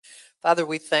Father,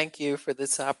 we thank you for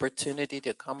this opportunity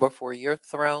to come before your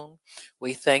throne.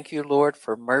 We thank you, Lord,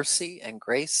 for mercy and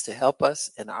grace to help us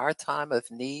in our time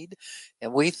of need.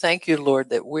 And we thank you,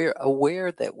 Lord, that we're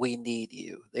aware that we need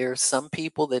you. There are some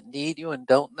people that need you and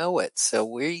don't know it. So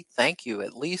we thank you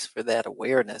at least for that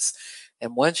awareness.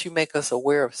 And once you make us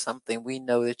aware of something, we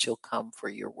know that you'll come for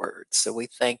your word. So we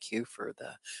thank you for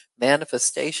the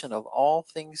manifestation of all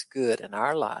things good in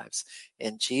our lives.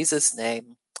 In Jesus'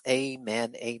 name,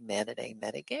 amen, amen, and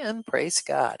amen again. Praise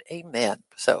God. Amen.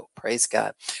 So, praise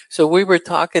God. So, we were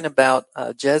talking about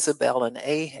Jezebel and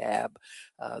Ahab,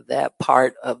 that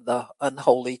part of the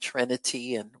unholy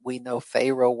trinity, and we know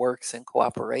Pharaoh works in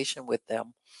cooperation with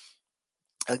them.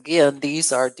 Again,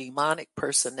 these are demonic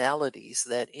personalities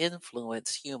that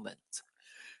influence humans.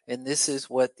 And this is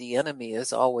what the enemy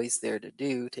is always there to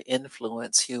do, to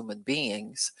influence human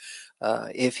beings.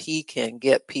 If he can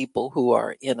get people who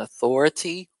are in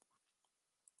authority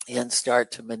and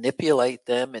start to manipulate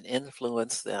them and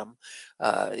influence them,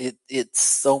 it's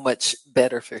so much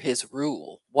better for his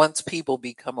rule. Once people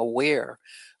become aware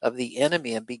of the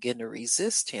enemy and begin to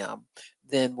resist him,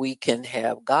 then we can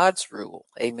have God's rule.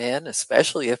 Amen.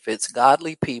 Especially if it's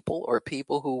godly people or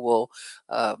people who will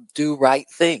do right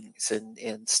things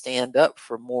and stand up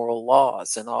for moral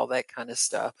laws and all that kind of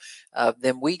stuff.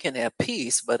 Then we can have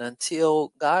peace. But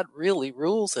until God really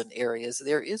rules in areas,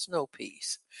 there is no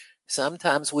peace.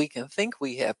 Sometimes we can think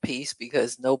we have peace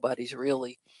because nobody's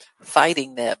really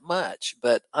fighting that much,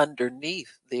 but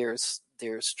underneath there's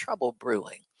trouble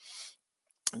brewing.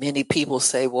 Many people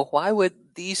say, well, why would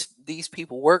these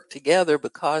people work together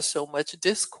but cause so much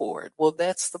discord? Well,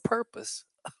 that's the purpose.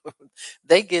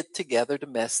 They get together to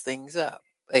mess things up.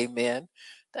 Amen.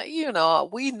 Now,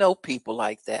 we know people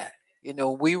like that.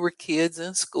 We were kids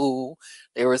in school.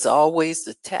 There was always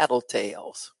the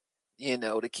tattletales.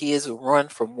 The kids would run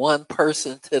from one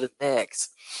person to the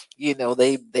next.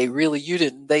 They really,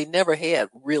 they never had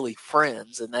really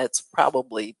friends. And that's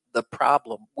probably the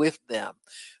problem with them.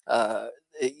 Uh,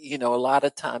 a lot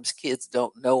of times kids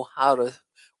don't know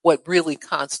what really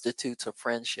constitutes a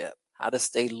friendship, how to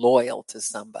stay loyal to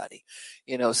somebody.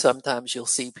 Sometimes you'll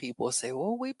see people say,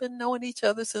 well, we've been knowing each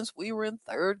other since we were in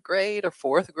third grade or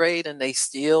fourth grade, and they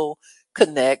still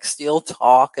connect, still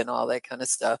talk, and all that kind of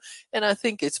stuff. And I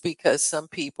think it's because some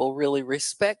people really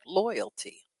respect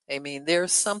loyalty. I mean,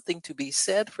 there's something to be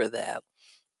said for that,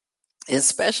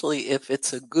 especially if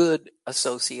it's a good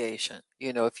association.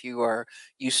 If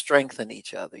you strengthen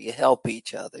each other, you help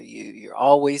each other, you're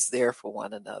always there for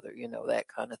one another, that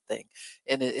kind of thing.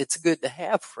 And it's good to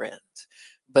have friends.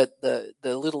 But the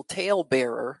little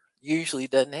talebearer usually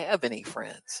doesn't have any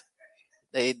friends.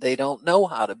 They don't know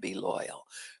how to be loyal.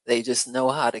 They just know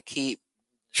how to keep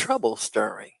trouble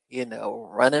stirring,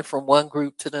 running from one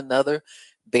group to another,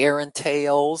 bearing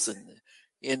tales. And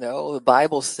the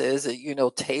Bible says that,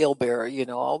 talebearer,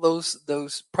 all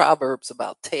those proverbs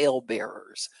about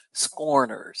talebearers,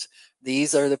 scorners.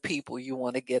 These are the people you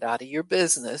want to get out of your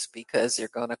business because they're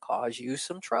going to cause you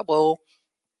some trouble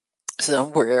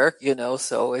somewhere.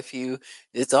 So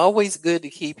it's always good to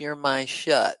keep your mind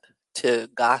shut to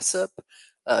gossip,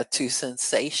 to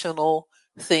sensational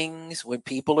things. When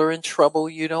people are in trouble,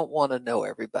 you don't want to know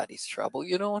everybody's trouble.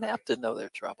 You don't have to know their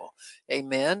trouble.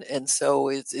 Amen. And so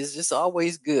it's just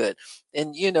always good.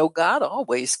 And God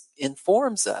always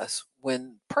informs us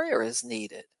when prayer is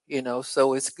needed.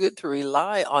 So it's good to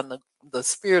rely on the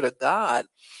Spirit of God,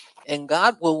 and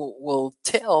God will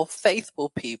tell faithful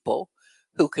people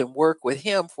who can work with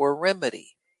him for a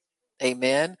remedy.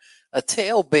 Amen. A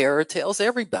talebearer tells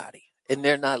everybody, and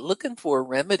they're not looking for a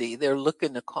remedy. They're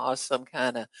looking to cause some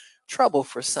kind of trouble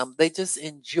for some. They just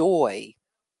enjoy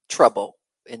trouble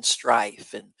and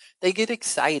strife, and they get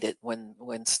excited when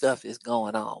stuff is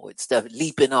going on, with stuff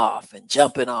leaping off and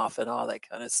jumping off and all that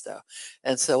kind of stuff.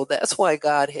 And so that's why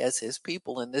God has his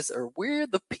people in this earth. We're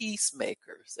the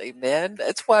peacemakers. Amen.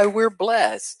 That's why we're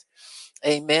blessed.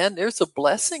 Amen. There's a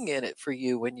blessing in it for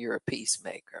you when you're a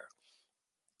peacemaker.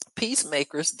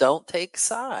 Peacemakers don't take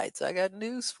sides. I got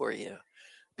news for you.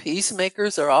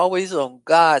 Peacemakers are always on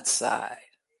God's side.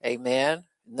 Amen.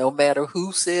 No matter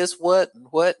who says what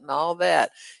and all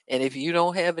that. And if you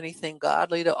don't have anything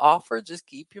godly to offer, just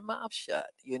keep your mouth shut.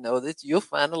 That you'll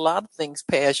find a lot of things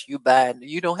pass you by, and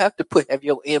you don't have to have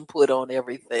your input on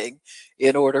everything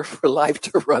in order for life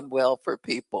to run well for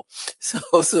people.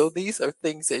 So these are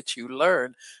things that you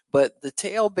learn. But the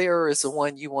talebearer is the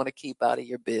one you want to keep out of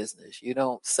your business. You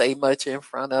don't say much in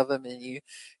front of them,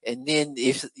 and then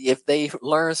if they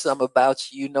learn something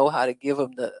about you, you know how to give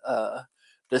them the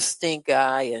stink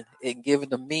eye, and give them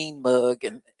the mean mug,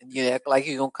 and you act like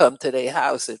you're gonna come to their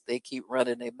house if they keep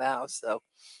running their mouth. So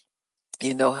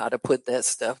you know how to put that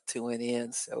stuff to an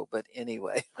end. So, but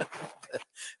anyway,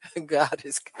 God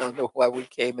is kind of why we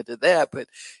came into that. But,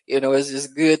 it's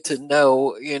just good to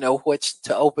know, what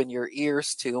to open your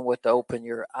ears to and what to open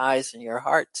your eyes and your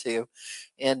heart to.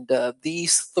 And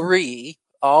these three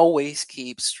always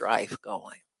keep strife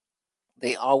going.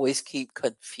 They always keep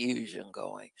confusion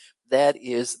going. That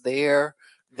is their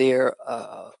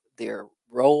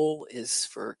role is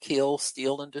for kill,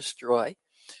 steal, and destroy,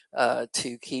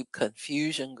 to keep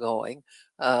confusion going,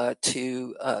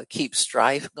 to keep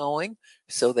strife going,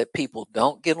 so that people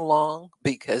don't get along,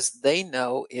 because they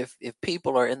know if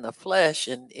people are in the flesh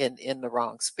and in the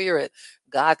wrong spirit,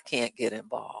 God can't get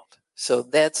involved. So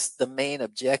that's the main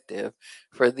objective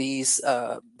for these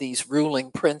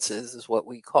ruling princes, is what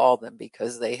we call them,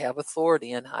 because they have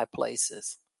authority in high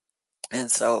places. And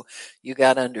so you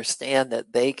got to understand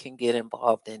that they can get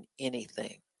involved in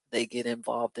anything. They get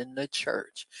involved in the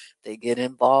church. They get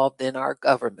involved in our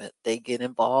government. They get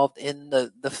involved in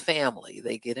the family.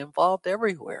 They get involved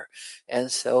everywhere.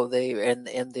 And so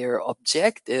and their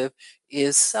objective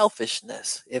is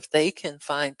selfishness. If they can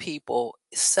find people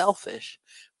selfish,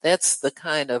 that's the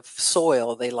kind of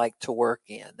soil they like to work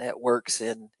in. That works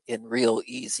in real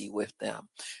easy with them.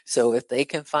 So if they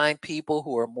can find people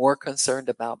who are more concerned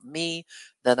about me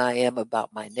than I am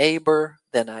about my neighbor,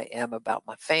 than I am about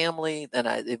my family,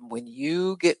 when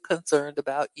you get concerned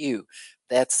about you,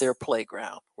 that's their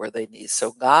playground where they need.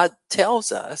 So God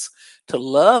tells us to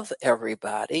love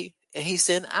everybody. And he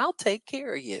said, I'll take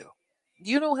care of you.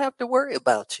 You don't have to worry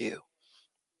about you.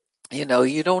 You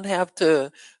don't have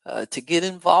to get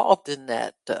involved in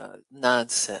that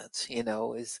nonsense.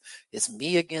 It's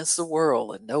me against the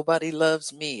world, and nobody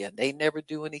loves me, and they never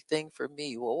do anything for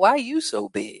me. Well, why are you so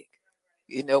big?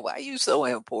 Why are you so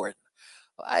important?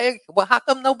 Well, how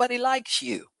come nobody likes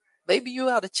you? Maybe you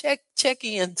ought to check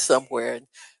in somewhere and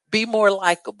be more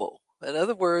likable. In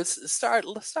other words, start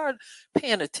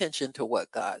paying attention to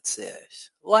what God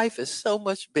says. Life is so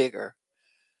much bigger.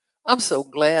 I'm so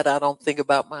glad I don't think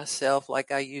about myself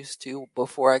like I used to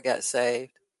before I got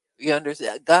saved. You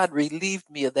understand? God relieved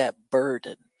me of that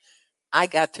burden. I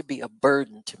got to be a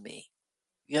burden to me.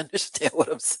 You understand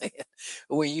what I'm saying?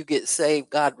 When you get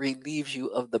saved, God relieves you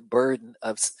of the burden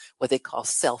of what they call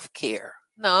self care.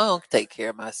 No, I don't take care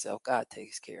of myself. God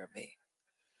takes care of me.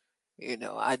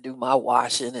 I do my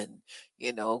washing and,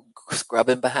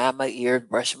 scrubbing behind my ears,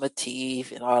 brushing my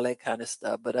teeth and all that kind of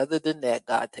stuff. But other than that,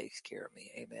 God takes care of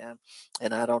me. Amen.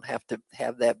 And I don't have to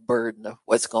have that burden of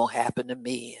what's going to happen to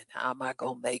me and how am I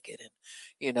going to make it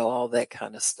and, all that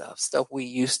kind of stuff we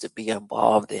used to be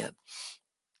involved in.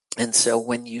 And so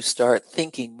when you start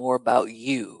thinking more about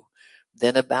you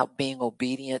than about being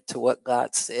obedient to what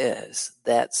God says,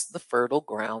 that's the fertile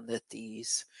ground that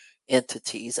these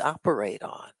entities operate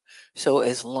on. So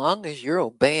as long as you're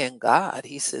obeying God,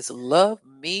 he says, love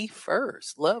me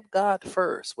first, love God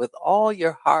first with all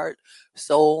your heart,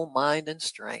 soul, mind, and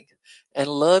strength, and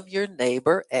love your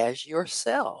neighbor as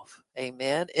yourself.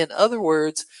 Amen. In other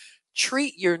words,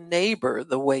 treat your neighbor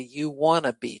the way you want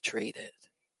to be treated.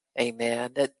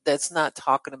 Amen. That's not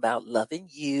talking about loving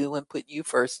you and putting you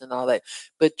first and all that,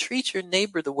 but treat your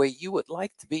neighbor the way you would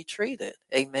like to be treated.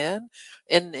 Amen.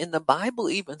 And the Bible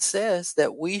even says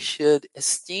that we should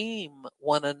esteem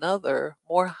one another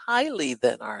more highly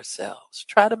than ourselves.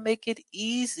 Try to make it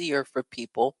easier for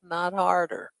people, not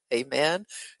harder. Amen.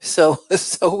 So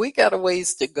we got a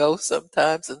ways to go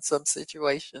sometimes in some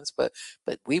situations, but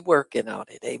we working on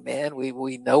it. Amen.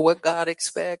 We know what God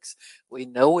expects. We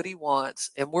know what he wants,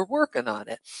 and we're working on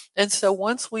it. And so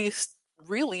once we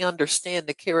really understand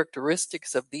the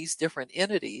characteristics of these different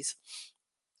entities,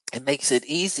 it makes it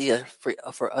easier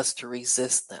for us to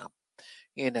resist them.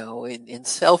 In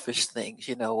selfish things,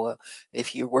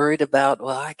 if you're worried about,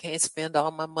 well, I can't spend all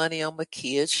my money on my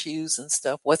kids' shoes and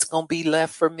stuff, what's going to be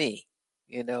left for me?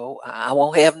 I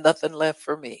won't have nothing left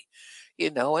for me.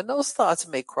 And those thoughts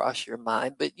may cross your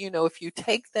mind, but if you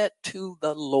take that to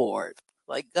the Lord,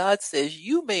 like God says,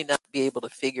 you may not be able to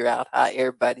figure out how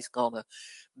everybody's going to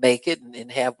make it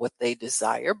and have what they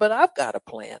desire, but I've got a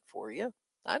plan for you.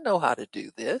 I know how to do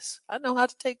this. I know how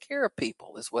to take care of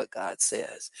people, is what God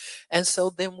says. And so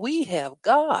then we have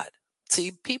God.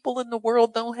 See, people in the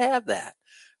world don't have that.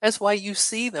 That's why you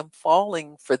see them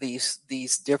falling for these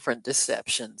different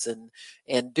deceptions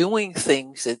and doing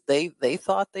things that they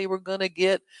thought they were going to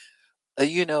get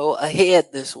ahead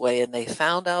this way, and they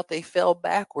found out they fell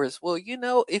backwards. Well,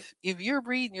 if you're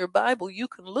reading your Bible, you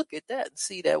can look at that and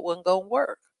see that wasn't going to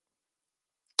work.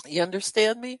 You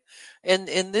understand me? And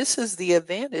this is the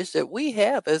advantage that we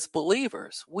have as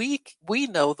believers. We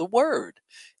know the word.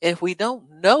 If we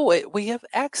don't know it, we have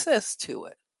access to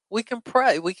it. We can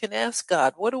pray. We can ask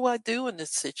God, what do I do in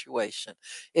this situation?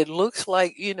 It looks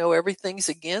like, everything's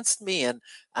against me and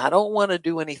I don't want to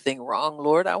do anything wrong,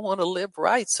 Lord. I want to live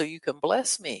right so you can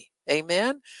bless me.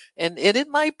 Amen. And it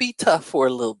might be tough for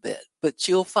a little bit, but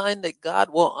you'll find that God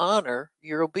will honor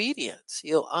your obedience.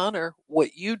 He'll honor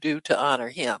what you do to honor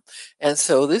him. And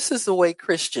so this is the way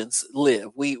Christians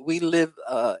live. We live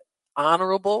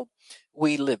honorable.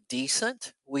 We live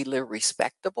decent. We live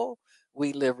respectable.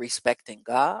 We live respecting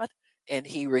God, and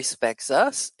he respects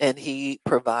us, and he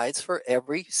provides for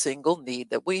every single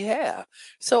need that we have.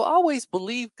 So always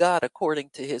believe God according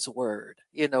to his word.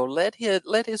 Let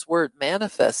his word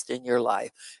manifest in your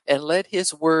life, and let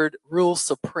his word rule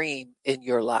supreme in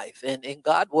your life. And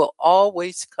God will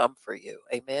always come for you.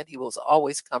 Amen. He will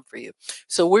always come for you.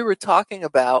 So we were talking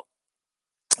about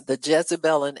the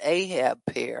Jezebel and Ahab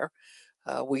pair.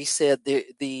 We said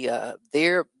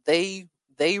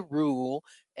they rule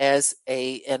as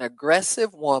an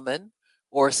aggressive woman,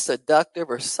 or seductive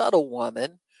or subtle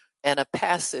woman, and a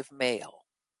passive male.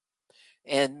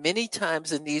 And many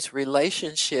times in these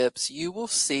relationships, you will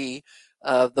see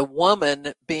the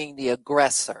woman being the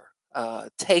aggressor,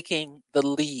 taking the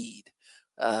lead.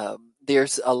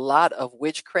 There's a lot of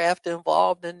witchcraft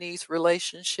involved in these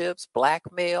relationships,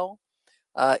 blackmail,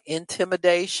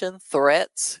 intimidation,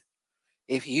 threats.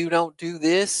 If you don't do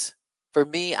this for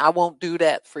me, I won't do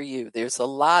that for you. There's a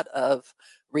lot of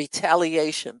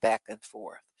retaliation back and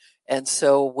forth. And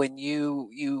so when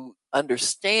you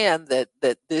understand that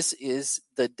this is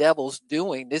the devil's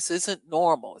doing, this isn't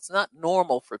normal. It's not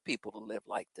normal for people to live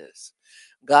like this.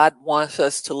 God wants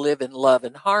us to live in love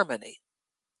and harmony.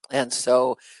 And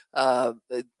so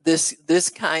this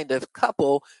kind of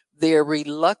couple, they're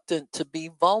reluctant to be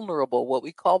vulnerable, what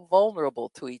we call vulnerable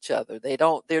to each other.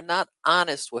 They're not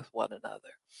honest with one another.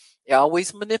 They're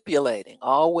always manipulating,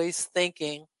 always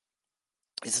thinking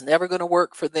it's never going to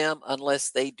work for them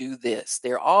unless they do this.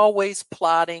 They're always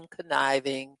plotting,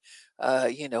 conniving.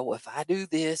 If I do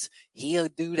this, he'll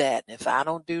do that. And if I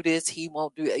don't do this, he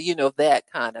won't do it. That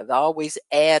kind of always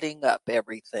adding up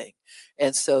everything.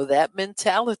 And so that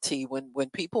mentality,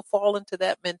 when people fall into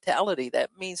that mentality,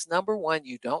 that means number one,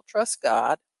 you don't trust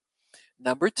God.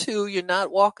 Number two, you're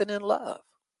not walking in love,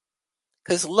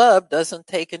 because love doesn't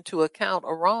take into account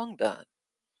a wrong done.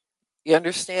 You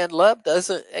understand? Love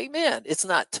doesn't, amen. It's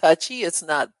not touchy. It's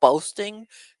not boasting,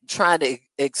 trying to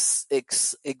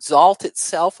exalt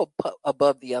itself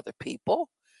above the other people.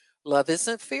 Love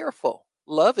isn't fearful.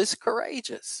 Love is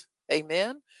courageous.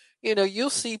 Amen.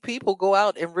 You'll see people go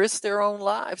out and risk their own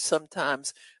lives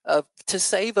sometimes to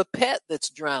save a pet that's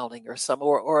drowning,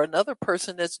 or another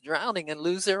person that's drowning, and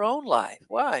lose their own life.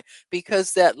 Why?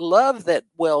 Because that love that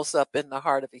wells up in the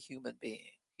heart of a human being.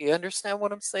 You understand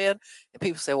what I'm saying? And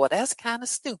people say, well, that's kind of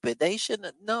stupid. They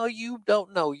shouldn't. No, you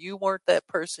don't know. You weren't that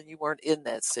person. You weren't in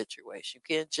that situation.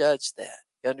 You can't judge that.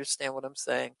 You understand what I'm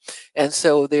saying? And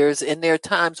so there are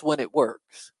times when it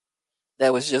works.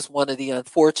 That was just one of the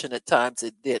unfortunate times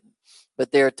it didn't.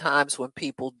 But there are times when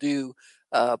people do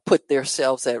put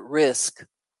themselves at risk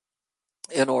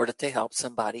in order to help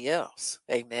somebody else.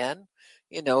 Amen.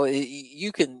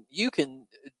 You can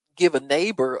give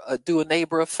do a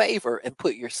neighbor a favor and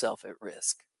put yourself at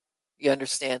risk. You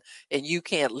understand? And you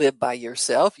can't live by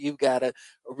yourself. You've got to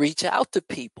reach out to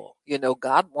people.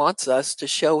 God wants us to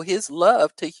show his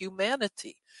love to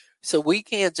humanity. So we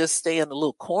can't just stay in a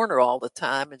little corner all the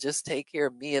time and just take care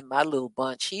of me and my little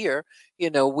bunch here.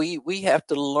 We have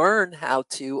to learn how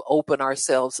to open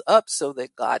ourselves up so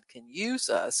that God can use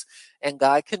us and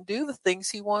God can do the things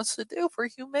he wants to do for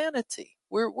humanity.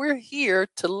 We're here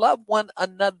to love one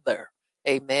another.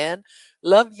 Amen.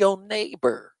 Love your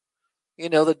neighbor.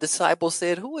 The disciples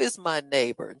said, who is my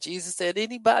neighbor? And Jesus said,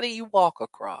 anybody you walk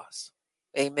across.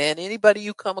 Amen. Anybody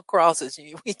you come across,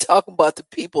 we talking about the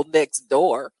people next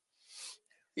door,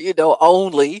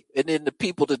 only, and then the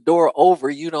people the door over,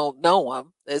 you don't know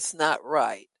them. That's not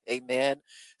right. Amen.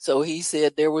 So he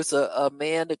said there was a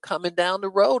man that coming down the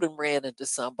road and ran into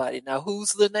somebody. Now,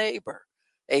 who's the neighbor?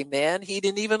 Amen. He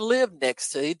didn't even live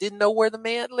next to, he didn't know where the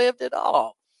man lived at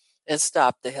all, and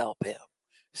stopped to help him.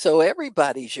 So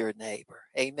everybody's your neighbor.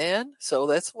 Amen. So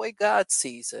that's the way God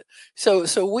sees it.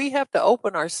 So we have to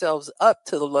open ourselves up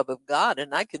to the love of God.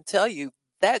 And I can tell you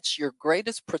that's your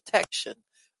greatest protection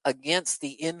against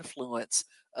the influence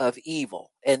of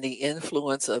evil and the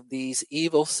influence of these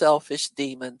evil, selfish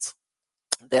demons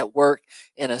that work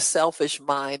in a selfish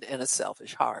mind and a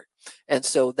selfish heart. And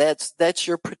so that's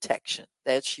your protection.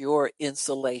 That's your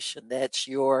insulation. That's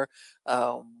your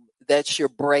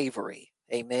bravery.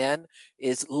 Amen.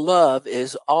 Is love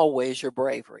is always your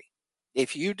bravery.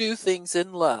 If you do things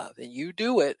in love and you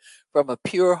do it from a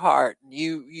pure heart, and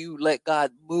you let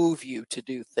God move you to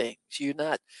do things. You're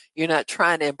not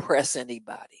trying to impress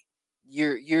anybody.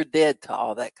 You're dead to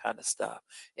all that kind of stuff.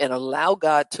 And allow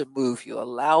God to move you.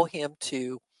 Allow him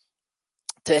to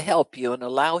help you and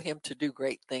allow him to do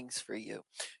great things for you,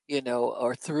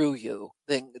 or through you,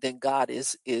 then God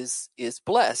is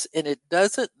blessed. And it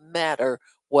doesn't matter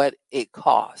what it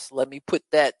costs. Let me put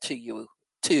that to you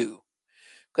too.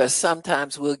 Because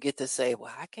sometimes we'll get to say,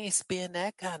 well, I can't spend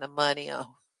that kind of money on.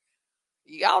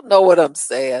 Y'all know what I'm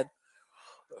saying.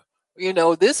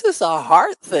 This is a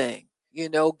heart thing.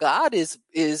 God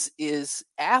is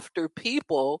after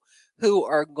people who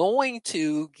are going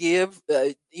to give,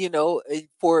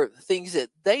 for things that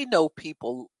they know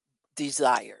people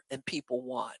desire and people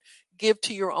want. Give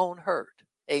to your own hurt.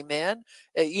 Amen.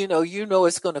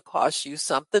 It's going to cost you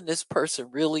something. This person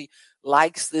really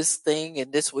likes this thing,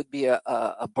 and this would be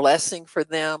a blessing for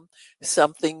them.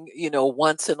 Something,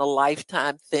 once in a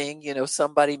lifetime thing.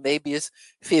 Somebody maybe is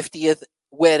 50th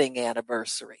wedding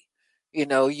anniversary. You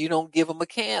don't give them a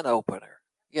can opener.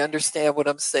 You understand what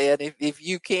I'm saying? If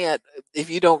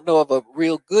you don't know of a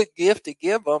real good gift to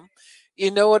give them,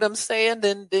 you know what I'm saying?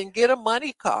 Then get a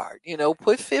money card.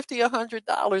 Put $50,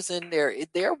 $100 in there.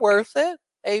 They're worth it.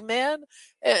 Amen.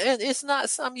 And it's not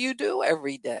something you do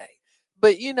every day.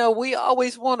 But we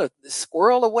always want to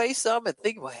squirrel away some and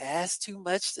think, well, that's too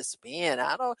much to spend.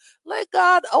 I don't let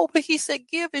God open. He said,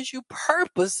 give as you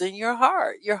purpose in your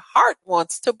heart. Your heart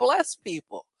wants to bless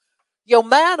people. Your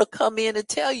mind will come in and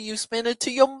tell you spend it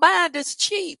to your mind is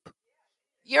cheap.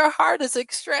 Your heart is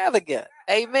extravagant.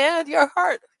 Amen. Your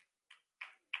heart.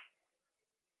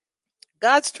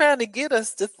 God's trying to get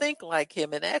us to think like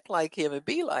him and act like him and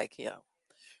be like him.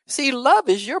 See, love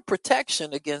is your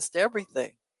protection against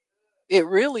everything. It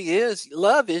really is.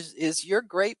 Love is your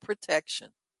great protection.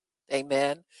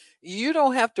 Amen. You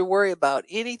don't have to worry about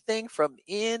anything from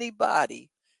anybody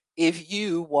if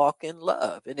you walk in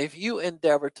love and if you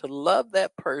endeavor to love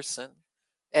that person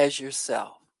as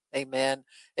yourself. Amen.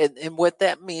 And what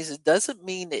that means, it doesn't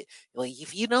mean that, well,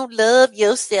 if you don't love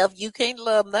yourself, you can't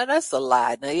love them. Now, that's a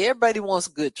lie. Now, everybody wants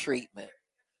good treatment.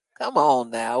 Come on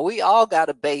now. We all got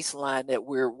a baseline that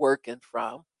we're working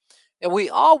from. And we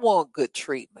all want good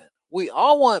treatment. We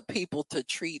all want people to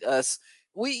treat us.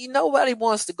 Nobody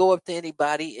wants to go up to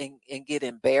anybody and get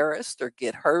embarrassed or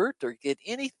get hurt or get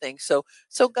anything. So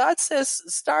God says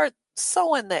start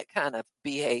sowing that kind of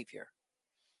behavior.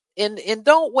 And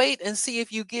don't wait and see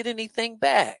if you get anything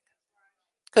back.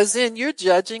 Because then you're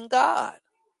judging God.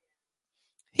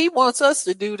 He wants us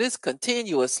to do this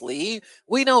continuously.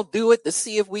 We don't do it to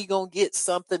see if we're going to get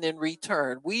something in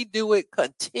return. We do it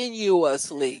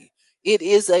continuously. It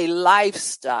is a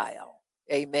lifestyle.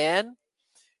 Amen.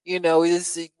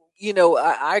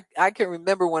 I can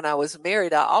remember when I was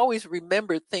married, I always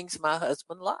remembered things my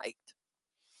husband liked.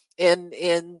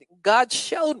 And God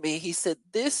showed me, he said,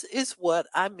 this is what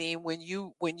I mean when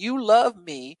you love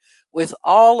me with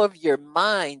all of your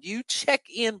mind. You check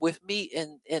in with me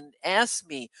and ask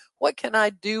me, what can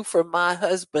I do for my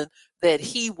husband that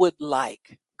he would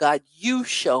like? God, you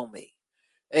show me.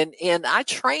 And I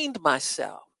trained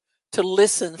myself to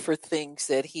listen for things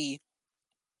that he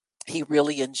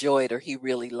really enjoyed or he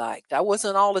really liked. I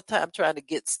wasn't all the time trying to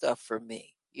get stuff for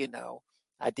me.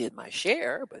 I did my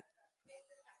share, but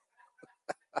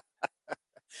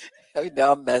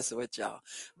I'm messing with y'all.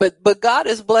 But God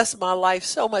has blessed my life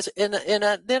so much. And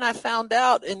then I found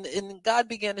out, and God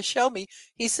began to show me.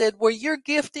 He said, "Where your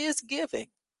gift is giving."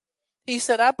 He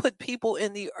said, "I put people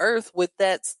in the earth with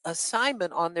that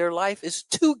assignment on their life is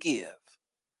to give."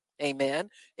 Amen.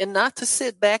 And not to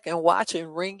sit back and watch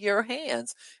and wring your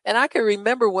hands. And I can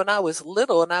remember when I was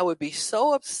little and I would be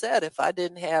so upset if I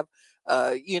didn't have,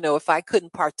 if I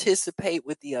couldn't participate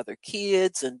with the other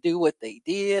kids and do what they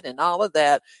did and all of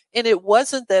that. And it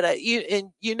wasn't that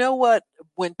and you know what?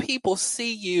 When people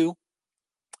see you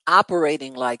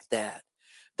operating like that,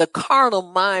 the carnal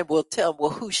mind will tell, well,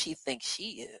 who she thinks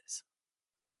she is.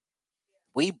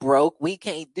 We broke. We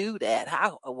can't do that.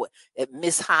 How?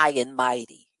 Miss High and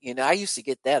Mighty. I used to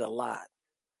get that a lot.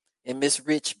 And Miss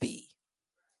Rich B.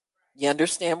 You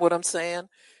understand what I'm saying?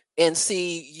 And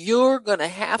see, you're going to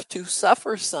have to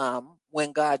suffer some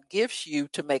when God gives you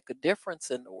to make a difference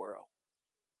in the world.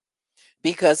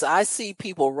 Because I see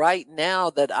people right now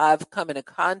that I've come into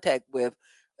contact with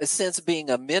since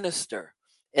being a minister,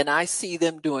 and I see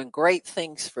them doing great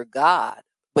things for God,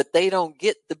 but they don't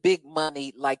get the big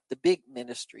money like the big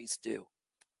ministries do.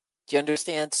 Do you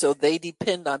understand? So they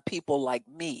depend on people like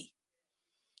me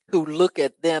who look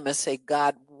at them and say,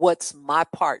 God, what's my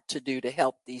part to do to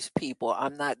help these people?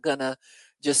 I'm not going to,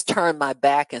 just turn my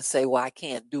back and say, well, I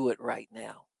can't do it right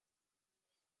now.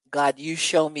 God, you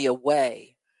show me a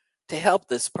way to help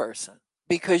this person,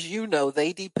 because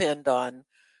they depend on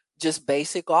just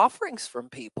basic offerings from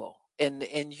people.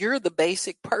 And you're the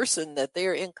basic person that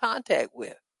they're in contact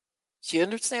with. Do you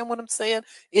understand what I'm saying?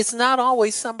 It's not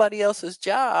always somebody else's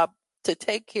job to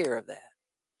take care of that.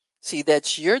 See,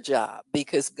 that's your job,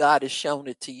 because God has shown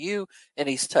it to you and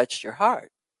he's touched your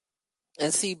heart.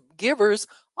 And see, givers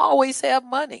always have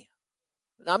money.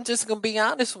 I'm just going to be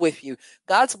honest with you.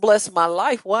 God's blessed my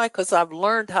life. Why? Because I've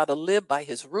learned how to live by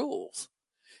his rules.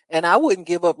 And I wouldn't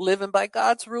give up living by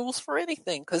God's rules for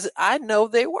anything, because I know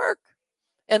they work.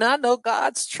 And I know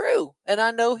God's true. And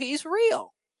I know he's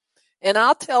real. And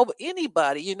I'll tell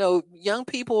anybody, young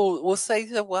people will say,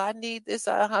 well, I need this.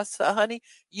 Honey,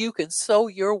 you can sow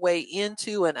your way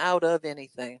into and out of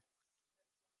anything.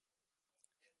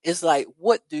 It's like,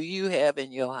 what do you have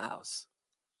in your house?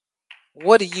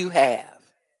 What do you have?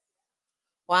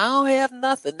 Well, I don't have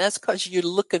nothing. That's because you're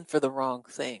looking for the wrong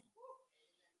thing.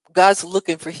 God's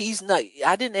looking for,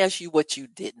 I didn't ask you what you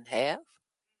didn't have.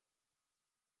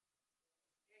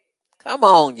 Come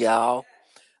on, y'all.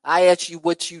 I asked you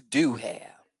what you do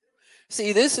have.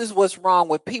 See, this is what's wrong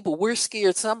with people. We're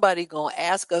scared somebody going to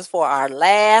ask us for our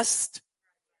last.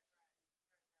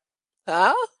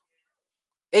 Huh?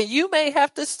 And you may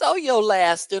have to sow your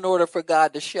last in order for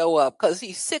God to show up, because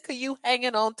he's sick of you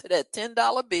hanging on to that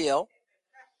 $10 bill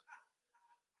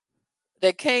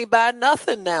that can't buy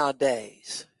nothing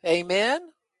nowadays. Amen.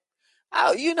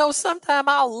 Sometime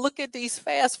I'll look at these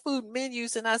fast food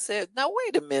menus and I said, now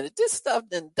wait a minute, this stuff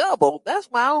done doubled. That's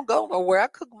why I don't go nowhere. I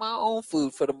cook my own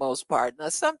food for the most part. Now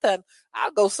sometimes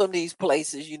I'll go some of these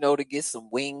places, to get some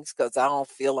wings, because I don't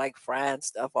feel like frying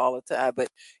stuff all the time. But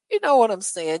you know what I'm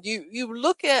saying? You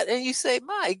look at it and you say,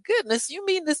 my goodness, you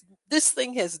mean this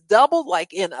thing has doubled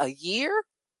like in a year?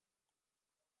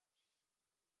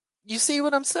 You see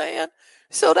what I'm saying?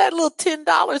 So that little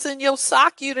 $10 in your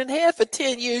sock you didn't have for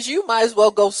 10 years, you might as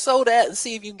well go sow that and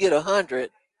see if you can get 100.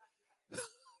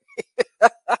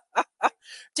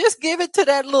 Just give it to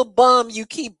that little bum you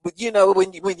keep,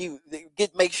 when you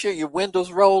make sure your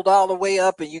windows rolled all the way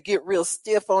up and you get real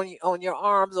stiff on your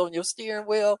arms, on your steering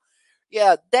wheel.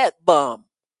 Yeah, that bum.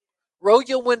 Roll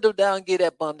your window down, get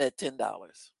that bum that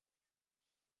 $10.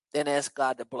 Then ask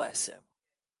God to bless him.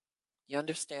 You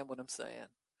understand what I'm saying?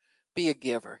 Be a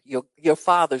giver. Your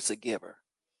father's a giver.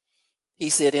 He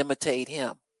said, imitate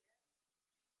him.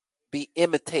 Be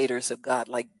imitators of God,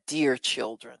 like dear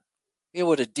children. You know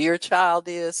what a dear child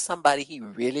is? Somebody he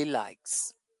really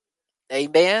likes.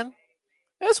 Amen.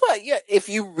 That's why, yeah, if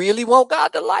you really want God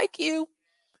to like you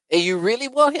and you really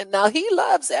want him, now he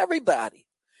loves everybody,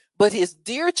 but his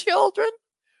dear children,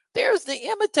 there's the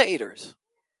imitators.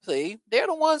 See, they're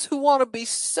the ones who want to be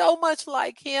so much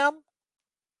like him.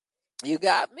 You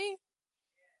got me?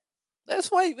 That's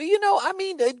why,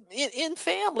 in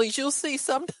families, you'll see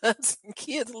sometimes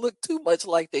kids look too much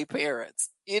like their parents.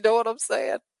 You know what I'm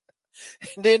saying?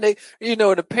 And then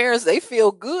the parents, they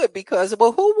feel good because,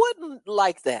 well, who wouldn't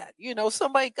like that?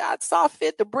 Somebody God saw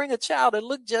fit to bring a child that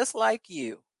looked just like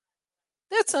you.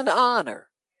 That's an honor.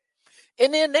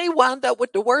 And then they wound up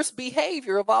with the worst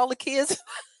behavior of all the kids,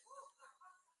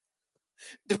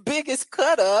 the biggest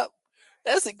cut up.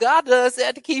 That's what God does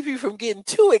that to keep you from getting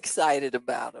too excited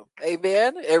about them.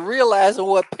 Amen. And realizing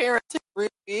what parenting really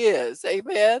is.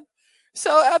 Amen.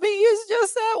 So, it's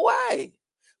just that way.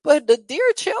 But the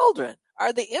dear children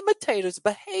are the imitators,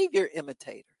 behavior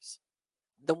imitators.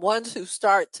 The ones who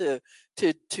start to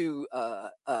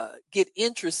get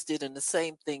interested in the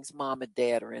same things mom and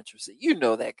dad are interested.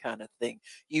 That kind of thing.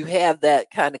 You have that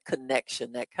kind of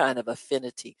connection, that kind of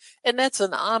affinity, and that's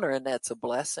an honor and that's a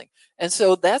blessing. And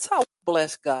so that's how we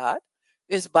bless God,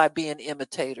 is by being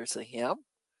imitators of him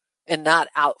and not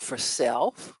out for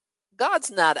self. God's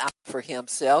not out for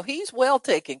himself. He's well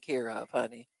taken care of,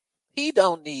 honey. He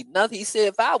don't need nothing. He said,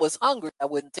 if I was hungry, I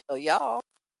wouldn't tell y'all.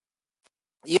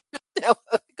 You know,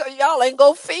 because y'all ain't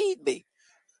gonna feed me.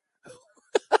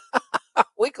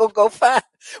 We gonna go find.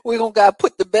 We gonna gotta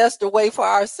put the best away for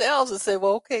ourselves and say,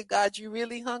 well, okay, God, you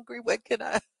really hungry? What can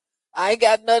I? I ain't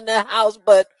got nothing in the house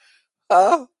but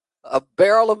a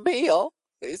barrel of meal.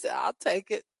 He said, I'll take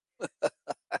it.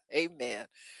 Amen.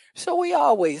 So we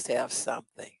always have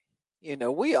something.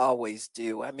 We always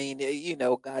do.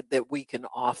 God, that we can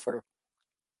offer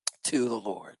to the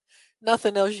Lord.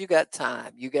 Nothing else. You got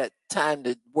time. You got time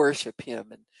to worship him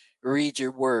and read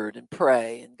your word and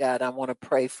pray. And God, I want to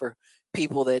pray for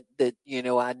people that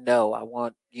I know. I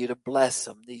want you to bless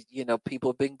them. These, people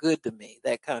have been good to me,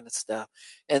 that kind of stuff.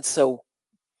 And so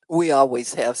we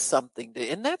always have something to,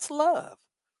 and that's love.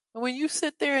 And when you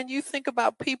sit there and you think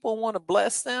about people and want to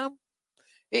bless them,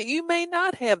 you may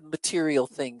not have material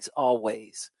things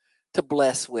always to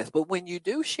bless with, but when you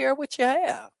do, share what you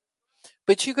have.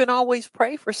 But you can always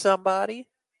pray for somebody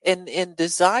and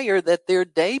desire that their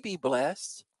day be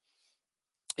blessed.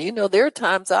 There are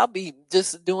times I'll be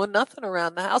just doing nothing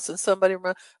around the house and somebody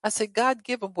around. I say, God,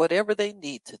 give them whatever they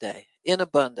need today in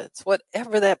abundance.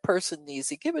 Whatever that person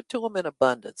needs, you give it to them in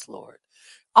abundance, Lord.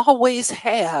 Always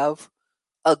have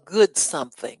a good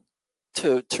something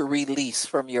to release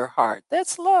from your heart.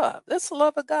 That's love. That's the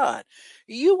love of God.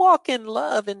 You walk in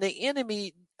love, and the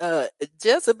enemy,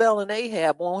 Jezebel and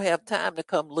Ahab, won't have time to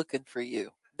come looking for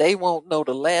you. They won't know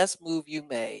the last move you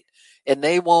made, and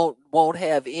they won't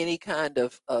have any kind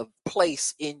of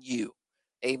place in you.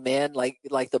 Amen. Like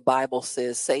the Bible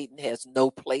says, Satan has no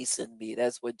place in me.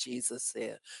 That's what Jesus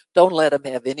said. Don't let him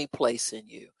have any place in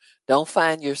you. Don't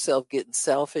find yourself getting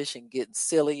selfish and getting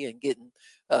silly and getting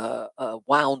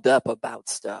wound up about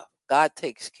stuff. God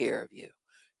takes care of you.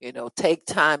 Take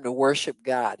time to worship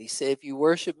God. He said, if you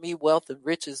worship me, wealth and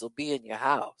riches will be in your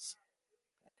house.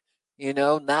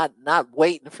 Not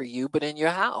waiting for you, but in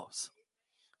your house.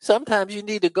 Sometimes you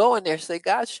need to go in there and say,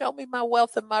 God, show me my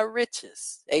wealth and my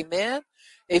riches. Amen.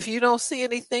 If you don't see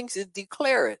anything,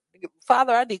 declare it.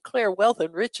 Father, I declare wealth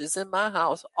and riches in my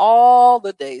house all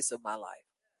the days of my life.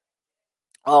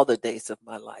 All the days of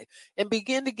my life, and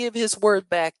begin to give his word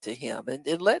back to him,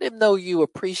 and let him know you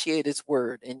appreciate his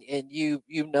word, and you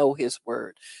know his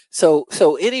word. So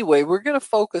anyway, we're going to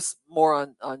focus more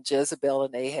on Jezebel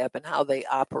and Ahab and how they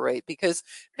operate, because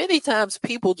many times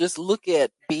people just look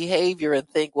at behavior and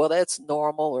think, well, that's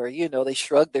normal, or they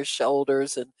shrug their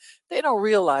shoulders, and they don't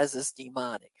realize it's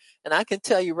demonic. And I can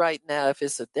tell you right now, if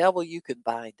it's a devil, you can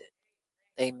bind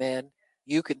it. Amen.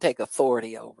 You can take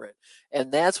authority over it.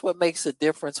 And that's what makes a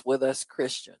difference with us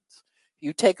Christians.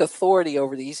 You take authority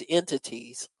over these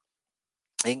entities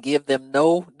and give them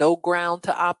no ground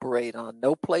to operate on,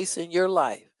 no place in your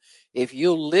life. If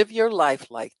you'll live your life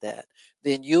like that,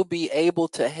 then you'll be able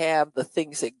to have the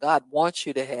things that God wants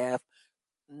you to have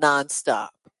nonstop.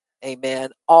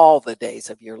 Amen. All the days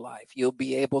of your life, you'll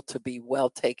be able to be well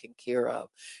taken care of.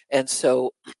 And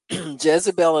so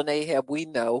Jezebel and Ahab, we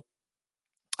know,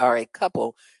 are a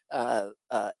couple.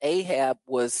 Ahab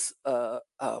was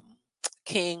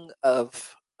king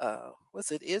of,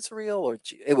 was it Israel or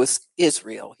it was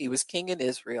Israel? He was king in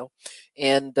Israel,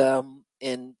 and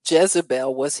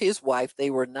Jezebel was his wife. They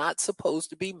were not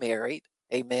supposed to be married.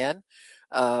 Amen.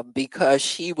 Because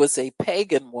she was a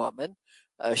pagan woman.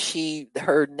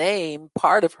 Her name,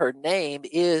 part of her name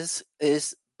is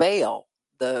Baal,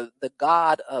 the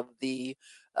god of the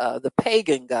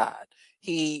pagan god.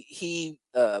 He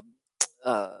uh,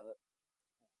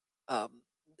 um,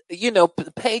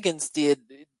 the pagans did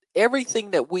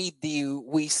everything that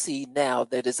we see now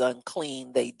that is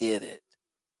unclean. They did it.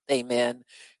 Amen.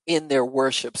 In their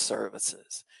worship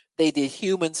services, they did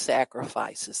human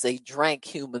sacrifices. They drank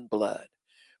human blood.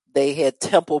 They had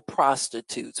temple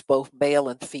prostitutes, both male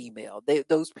and female.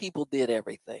 Those people did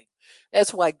everything.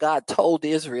 That's why God told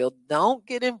Israel, don't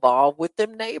get involved with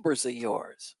them neighbors of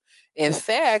yours. In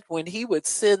fact, when he would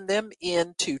send them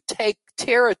in to take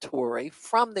territory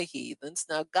from the heathens,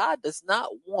 now God does not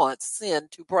want sin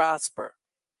to prosper.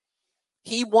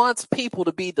 He wants people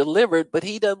to be delivered, but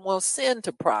he doesn't want sin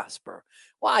to prosper.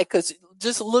 Why? Because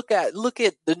just look at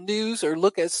the news or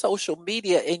look at social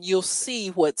media, and you'll see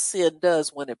what sin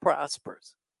does when it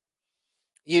prospers.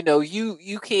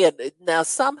 You can't. Now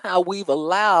somehow we've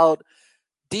allowed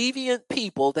deviant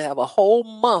people to have a whole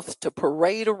month to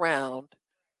parade around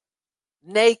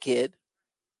naked.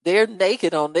 They're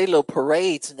naked on their little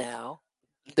parades now.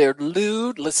 They're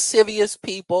lewd, lascivious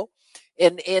people,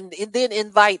 and then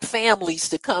invite families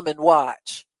to come and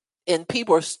watch. And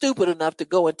people are stupid enough to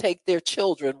go and take their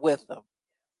children with them.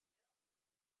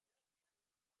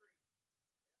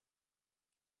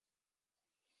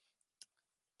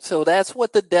 So that's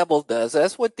what the devil does.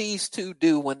 That's what these two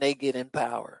do when they get in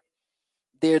power.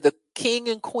 They're the king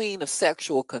and queen of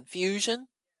sexual confusion,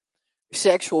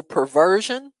 sexual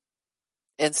perversion,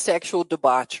 and sexual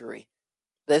debauchery.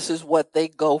 This is what they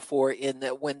go for in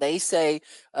that when they say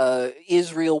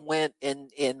Israel went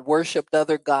and worshiped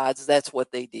other gods, that's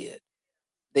what they did.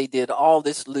 They did all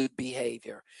this lewd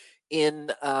behavior.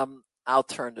 I'll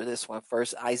turn to this one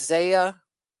first. Isaiah,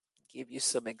 give you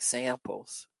some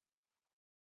examples.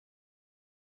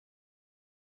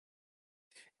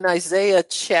 In Isaiah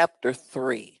chapter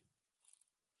 3,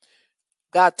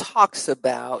 God talks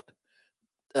about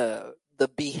the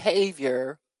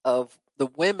behavior of the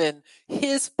women,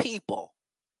 his people,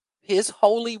 his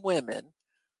holy women,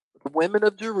 the women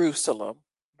of Jerusalem.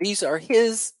 These are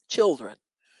his children,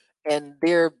 and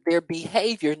their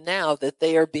behavior now that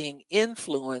they are being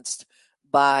influenced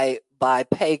by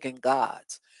pagan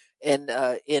gods. And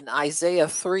in Isaiah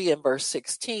 3 and verse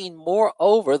 16,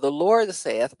 moreover, the Lord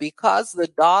saith, because the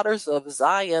daughters of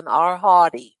Zion are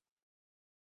haughty.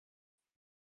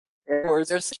 In other words,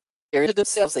 they're scared to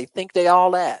themselves. They think they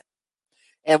all that.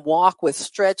 And walk with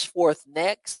stretched forth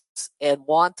necks and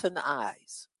wanton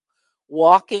eyes,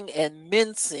 walking and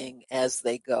mincing as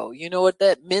they go. You know what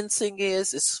that mincing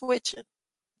is? It's switching.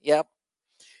 Yep.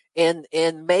 And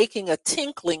making a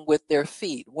tinkling with their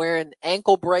feet, wearing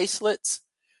ankle bracelets.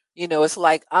 You know, it's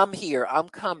like, I'm here, I'm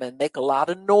coming. Make a lot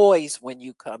of noise when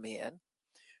you come in.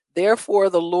 Therefore,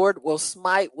 the Lord will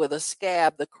smite with a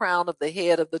scab the crown of the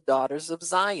head of the daughters of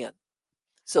Zion.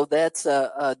 So that's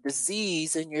a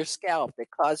disease in your scalp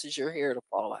that causes your hair to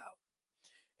fall out.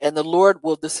 And the Lord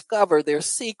will discover their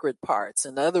secret parts.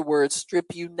 In other words, strip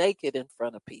you naked in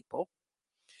front of people.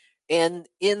 And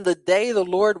in the day, the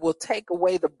Lord will take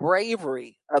away the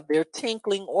bravery of their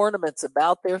tinkling ornaments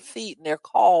about their feet and their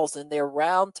calls and their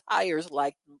round tires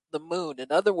like the moon. In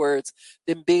other words,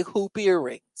 them big hoop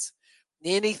earrings.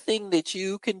 Anything that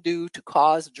you can do to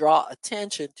draw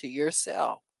attention to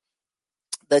yourself.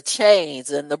 The chains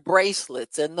and the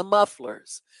bracelets and the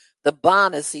mufflers, the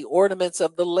bonnets, the ornaments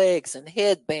of the legs and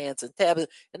headbands and tabs.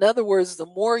 In other words, the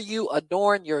more you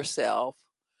adorn yourself,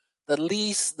 the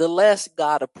less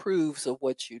God approves of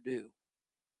what you do.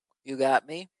 You got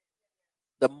me?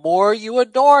 The more you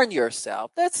adorn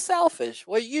yourself, that's selfish.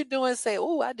 What you doing? Say,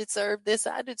 oh, I deserve this,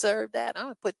 I deserve that. I'm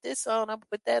gonna put this on, I'm gonna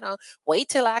put that on. Wait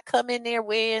till I come in there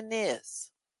wearing this.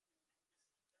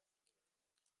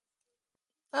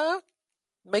 Huh?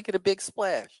 Make it a big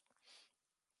splash.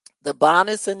 The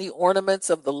bonnets and the ornaments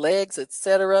of the legs,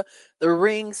 etc., the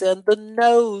rings and the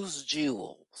nose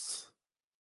jewels.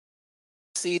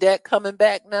 See that coming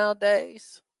back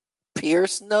nowadays?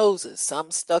 Pierced noses,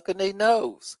 some stuck in their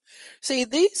nose. See,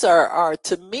 these are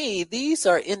to me, these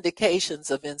are indications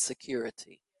of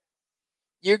insecurity.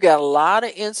 You got a lot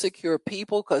of insecure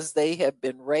people because they have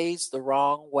been raised the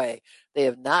wrong way. They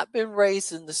have not been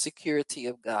raised in the security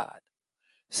of God.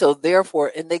 So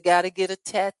therefore, and they got to get a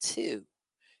tattoo.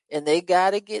 And they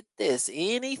got to get this,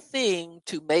 anything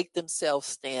to make themselves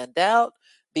stand out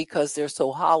because they're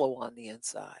so hollow on the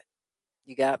inside.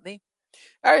 You got me?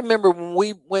 I remember when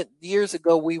we went years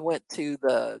ago, we went to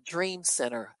the Dream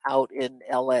Center out in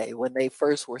LA when they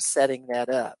first were setting that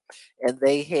up. And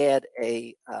they had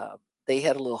a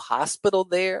little hospital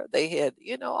there. They had,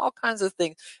 all kinds of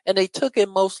things. And they took in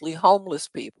mostly homeless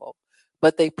people.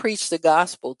 But they preached the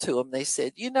gospel to them. They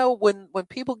said, when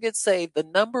people get saved, the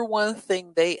number one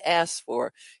thing they ask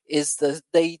for is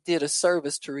they did a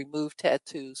service to remove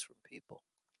tattoos from people.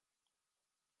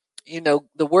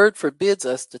 The word forbids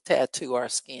us to tattoo our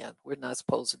skin. We're not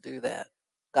supposed to do that.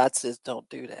 God says don't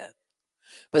do that.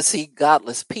 But see,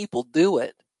 godless people do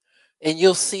it. And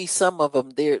you'll see some of them,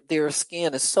 their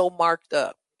skin is so marked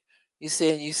up.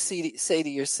 Say to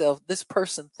yourself, this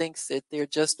person thinks that they're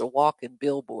just a walking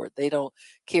billboard. They don't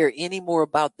care any more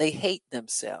they hate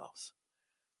themselves.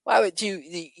 Why would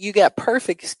you got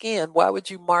perfect skin. Why would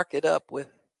you mark it up with,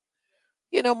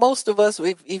 most of us,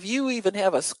 if you even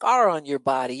have a scar on your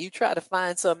body, you try to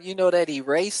find some, that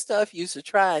erase stuff, you used to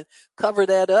try and cover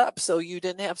that up so you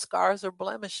didn't have scars or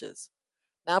blemishes.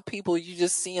 Now people, you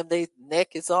just see them, their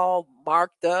neck is all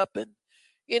marked up and,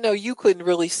 you couldn't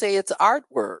really say it's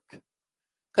artwork.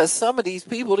 Because some of these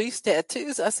people, these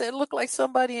tattoos, I said, look like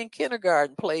somebody in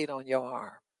kindergarten played on your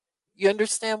arm. You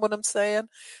understand what I'm saying?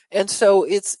 And so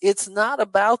it's not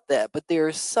about that, but there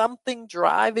is something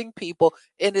driving people,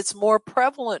 and it's more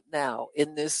prevalent now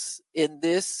in this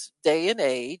day and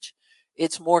age.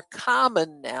 It's more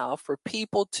common now for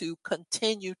people to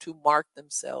continue to mark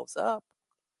themselves up.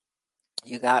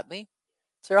 You got me?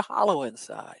 They're hollow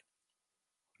inside.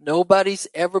 Nobody's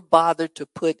ever bothered to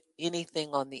put anything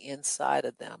on the inside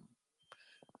of them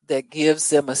that gives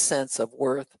them a sense of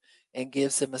worth and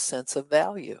gives them a sense of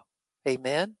value.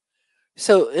 Amen.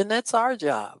 So, and that's our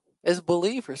job as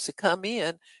believers to come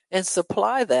in and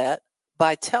supply that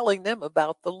by telling them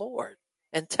about the Lord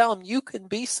and tell them you can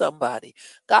be somebody.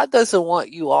 God doesn't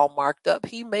want you all marked up.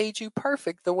 He made you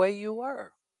perfect the way you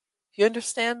were. You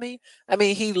understand me? I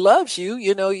mean, he loves you,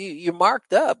 you're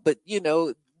marked up, but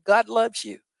God loves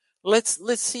you. Let's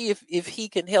see if he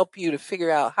can help you to figure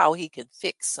out how he can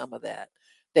fix some of that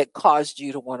caused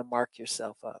you to want to mark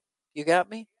yourself up. You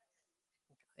got me?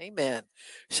 Amen.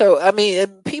 So, I mean,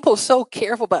 and people so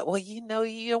careful about, well, you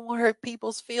don't want to hurt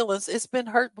people's feelings. It's been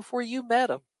hurt before you met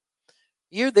them.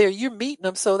 You're there, you're meeting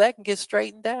them so that can get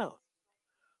straightened down.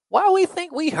 Why we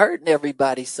think we hurting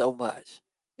everybody so much?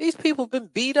 These people have been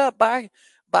beat up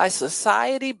by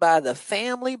society, by the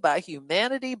family, by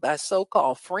humanity, by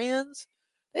so-called friends.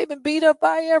 They've been beat up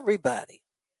by everybody.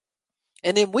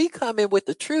 And then we come in with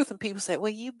the truth and people say,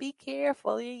 well, you be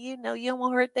careful. You know, you don't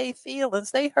want to hurt their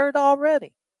feelings. They hurt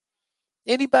already.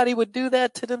 Anybody would do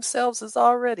that to themselves is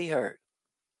already hurt.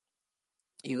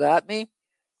 You got me?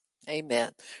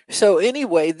 Amen. So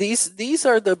anyway, these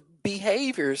are the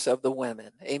behaviors of the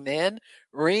women. Amen.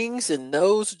 Rings and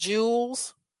nose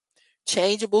jewels,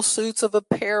 changeable suits of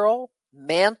apparel,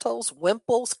 mantles,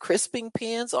 wimples, crisping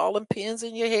pins, all them pins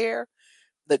in your hair,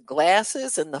 the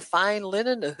glasses and the fine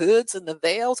linen, the hoods and the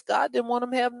veils. God didn't want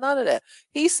them to have none of that.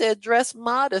 He said, dress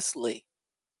modestly.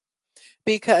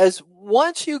 Because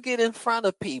once you get in front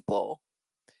of people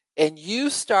and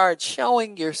you start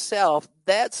showing yourself,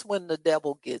 that's when the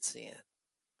devil gets in.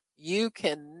 You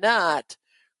cannot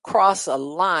cross a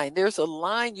line. There's a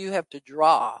line you have to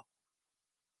draw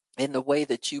in the way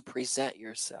that you present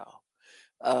yourself.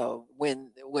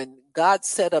 When God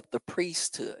set up the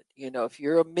priesthood, if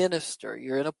you're a minister,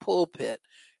 you're in a pulpit,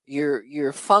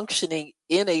 you're functioning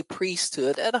in a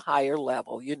priesthood at a higher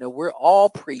level. We're all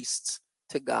priests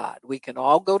to God. We can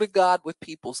all go to God with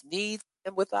people's needs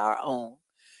and with our own,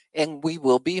 and we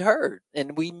will be heard.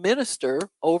 And we minister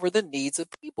over the needs of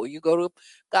people. You go to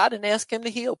God and ask Him to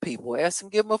heal people. Ask Him,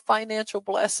 give them a financial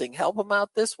blessing. Help them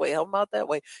out this way. Help them out that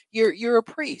way. You're a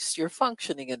priest. You're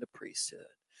functioning in the priesthood.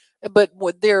 But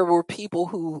there were people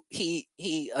who he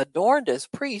adorned as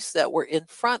priests that were in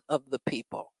front of the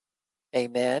people.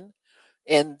 Amen.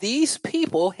 And these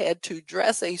people had to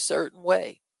dress a certain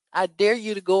way. I dare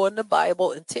you to go in the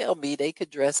Bible and tell me they could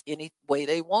dress any way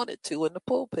they wanted to in the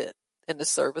pulpit, in the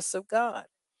service of God.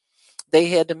 They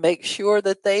had to make sure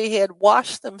that they had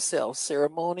washed themselves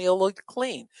ceremonially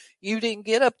clean. You didn't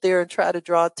get up there and try to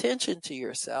draw attention to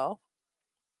yourself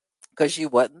because you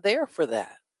wasn't there for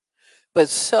that. But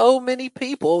so many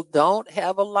people don't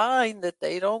have a line that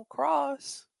they don't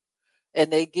cross.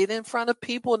 And they get in front of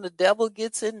people and the devil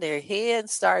gets in their head and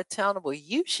start telling them, well,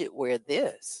 you should wear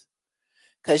this.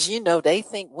 Because, they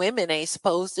think women ain't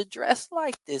supposed to dress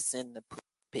like this in the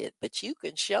pit, but you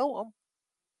can show them.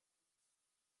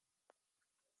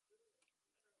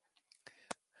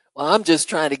 Well, I'm just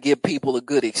trying to give people a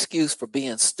good excuse for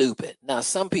being stupid. Now,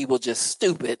 some people just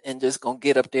stupid and just going to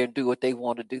get up there and do what they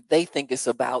want to do. They think it's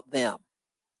about them.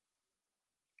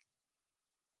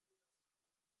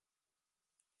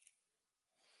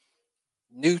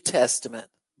 New Testament,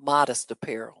 modest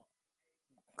apparel.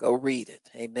 Go read it.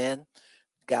 Amen.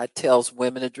 God tells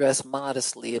women to dress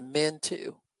modestly and men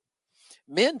too.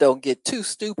 Men don't get too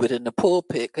stupid in the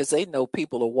pulpit because they know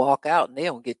people will walk out and they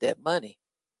don't get that money.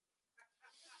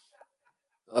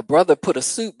 A brother put a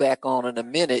suit back on in a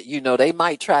minute. They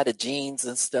might try the jeans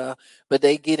and stuff, but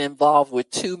they get involved with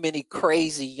too many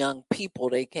crazy young people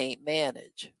they can't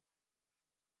manage.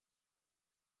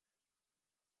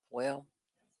 Well,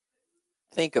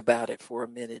 think about it for a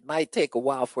minute. It might take a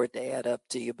while for it to add up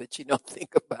to you, but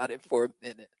think about it for a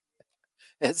minute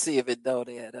and see if it don't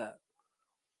add up.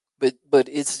 But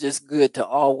it's just good to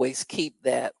always keep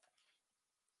that.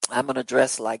 I'm going to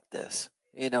dress like this,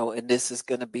 and this is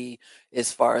going to be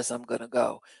as far as I'm going to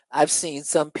go. I've seen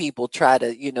some people try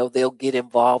to, they'll get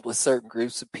involved with certain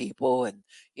groups of people and,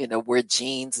 wear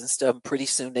jeans and stuff. And pretty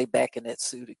soon they back in that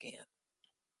suit again.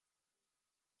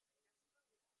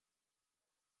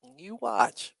 You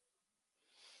watch.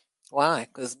 Why?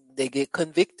 Because they get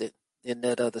convicted in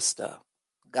that other stuff.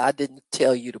 God didn't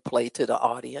tell you to play to the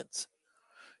audience.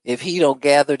 If He don't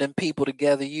gather them people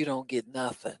together, you don't get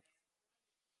nothing.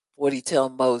 What He tell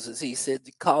Moses? He said,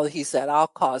 I'll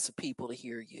cause the people to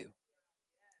hear you.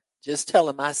 Just tell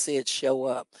him I said show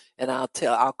up, and I'll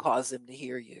cause them to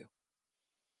hear you.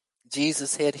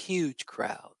 Jesus had huge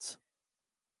crowds.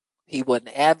 He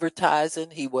wasn't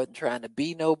advertising. He wasn't trying to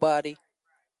be nobody.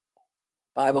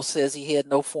 Bible says He had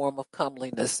no form of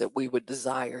comeliness that we would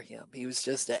desire Him. He was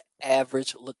just an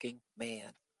average looking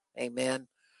man. Amen.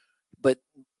 But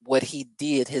what He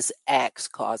did, His acts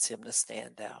caused Him to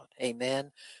stand out.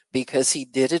 Amen. Because He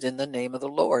did it in the name of the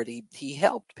Lord. He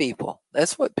helped people.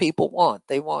 That's what people want.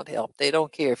 They want help. They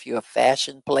don't care if you're a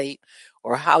fashion plate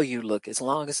or how you look. As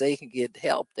long as they can get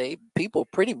help, people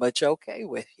pretty much okay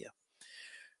with you.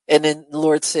 And then the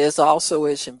Lord says also,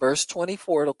 as in verse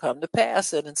 24, it'll come to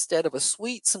pass that instead of a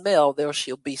sweet smell, there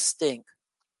shall be stink.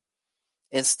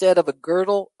 Instead of a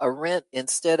girdle, a rent,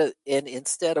 instead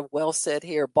of well set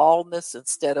hair, baldness,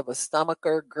 instead of a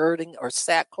stomacher, girding, or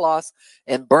sackcloth,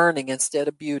 and burning instead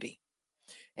of beauty.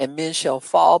 And men shall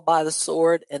fall by the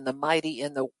sword, and the mighty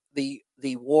the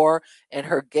war, and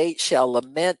her gate shall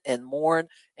lament and mourn,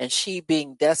 and she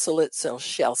being desolate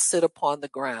shall sit upon the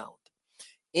ground.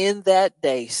 In that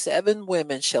day 7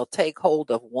 women shall take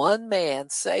hold of one man,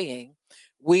 saying,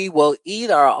 we will eat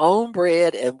our own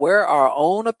bread and wear our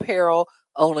own apparel,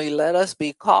 only let us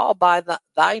be called by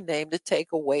thy name to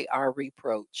take away our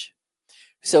reproach.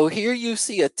 So here you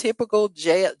see a typical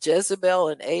Jezebel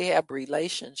and Ahab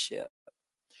relationship,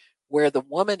 where the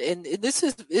woman, and this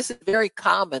is very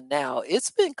common now.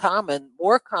 It's been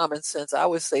more common since, I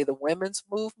would say, the women's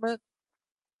movement.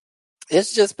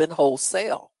 It's just been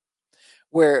wholesale,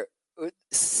 where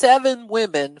 7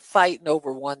 women fighting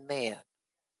over one man.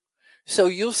 So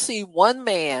you'll see one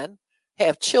man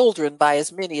have children by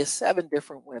as many as 7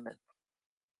 different women.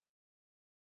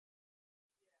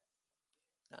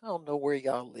 I don't know where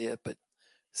y'all live, but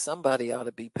somebody ought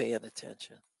to be paying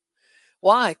attention.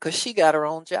 Why? Because she got her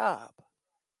own job.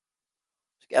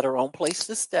 She got her own place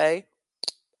to stay,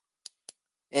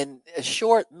 and a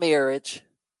short marriage,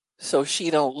 so she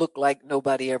don't look like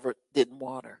nobody ever didn't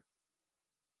want her.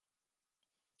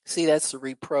 See, that's the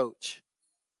reproach.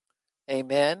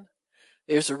 Amen.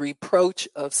 There's a reproach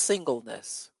of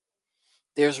singleness.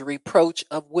 There's a reproach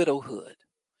of widowhood.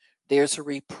 There's a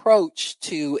reproach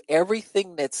to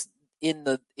everything that's in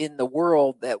the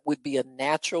world that would be a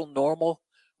natural, normal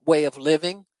way of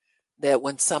living. That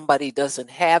when somebody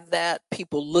doesn't have that,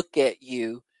 people look at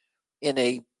you in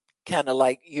a kind of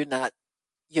like you're not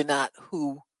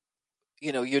who,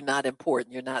 you're not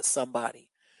important. You're not somebody.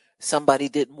 Somebody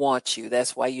didn't want you.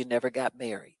 That's why you never got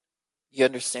married. You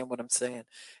understand what I'm saying?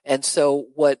 And so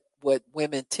what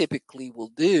women typically will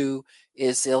do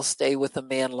is they'll stay with a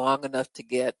man long enough to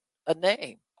get a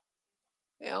name.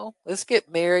 Let's get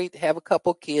married, have a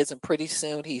couple kids, and pretty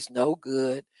soon he's no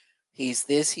good. He's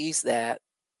this, he's that,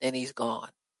 and he's gone.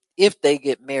 If they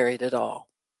get married at all.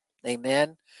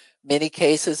 Amen. Many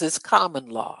cases it's common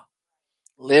law.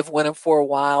 Live with them for a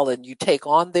while and you take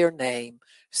on their name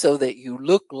so that you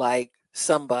look like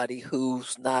somebody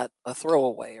who's not a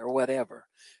throwaway or whatever.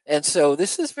 And so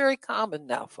this is very common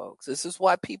now, folks. This is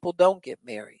why people don't get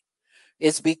married.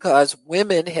 It's because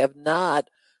women have not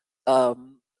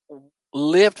um,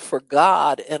 lived for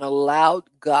God and allowed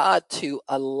God to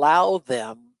allow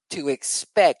them to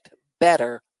expect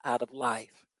better out of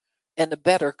life. And the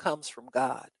better comes from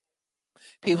God.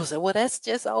 People say, well, that's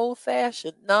just old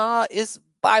fashioned. Nah, it's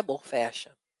Bible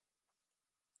fashion.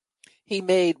 He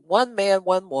made one man,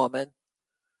 one woman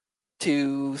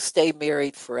to stay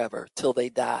married forever till they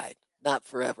died. Not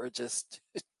forever, just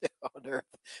on earth.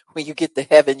 When you get to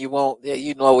heaven, you won't,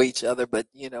 you know each other, but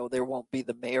there won't be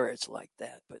the marriage like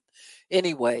that. But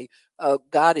anyway,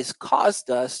 God has caused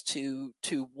us to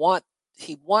want,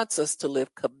 he wants us to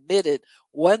live committed,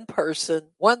 one person,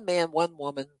 one man, one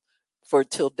woman, for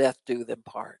till death do them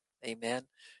part. Amen.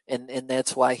 And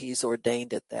that's why he's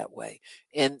ordained it that way.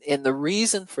 And the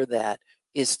reason for that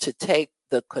is to take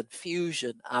the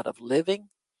confusion out of living,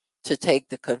 to take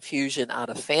the confusion out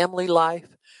of family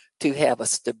life, to have a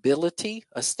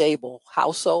stable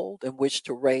household in which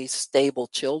to raise stable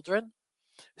children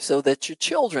so that your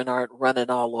children aren't running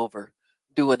all over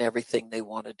doing everything they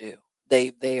want to do.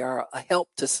 They are a help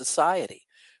to society.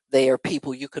 They are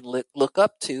people you can look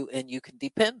up to and you can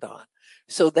depend on.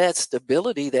 So that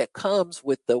stability that comes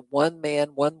with the one man,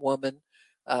 one woman,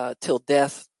 till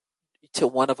death, till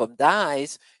one of them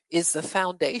dies, is the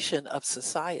foundation of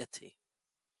society.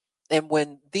 And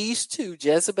when these two,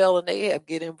 Jezebel and Ahab,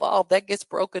 get involved, that gets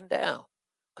broken down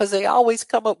because they always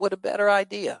come up with a better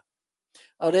idea.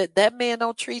 Oh, that man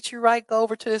don't treat you right. Go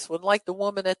over to this one, like the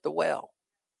woman at the well.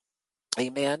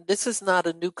 Amen. This is not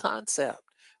a new concept.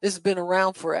 This has been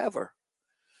around forever.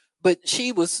 But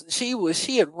she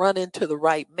had run into the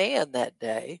right man that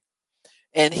day,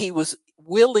 and he was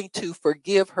willing to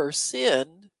forgive her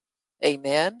sin.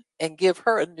 Amen. And give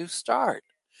her a new start.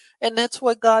 And that's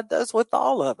what God does with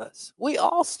all of us. We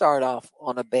all start off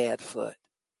on a bad foot.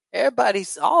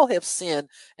 All have sinned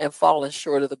and fallen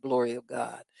short of the glory of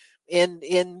God. And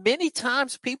many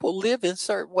times people live in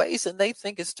certain ways and they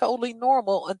think it's totally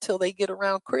normal until they get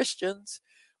around Christians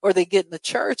or they get in the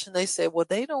church and they say, well,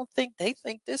 they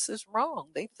think this is wrong.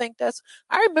 They think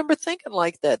I remember thinking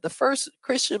like that. The first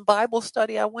Christian Bible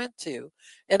study I went to,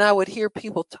 and I would hear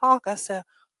people talk. I said,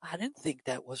 I didn't think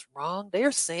that was wrong.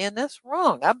 They're saying that's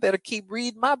wrong. I better keep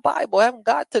reading my Bible. I haven't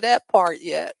got to that part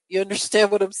yet. You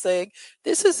understand what I'm saying?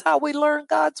 This is how we learn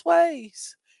God's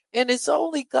ways. And it's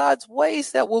only God's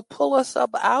ways that will pull us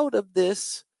up out of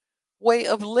this way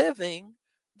of living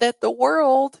that the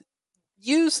world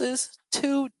uses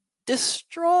to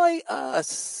destroy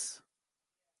us.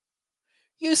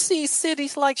 You see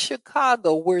cities like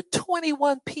Chicago where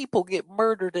 21 people get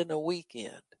murdered in a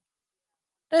weekend.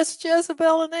 That's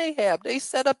Jezebel and Ahab. They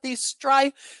set up these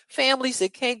strife families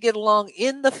that can't get along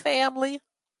in the family.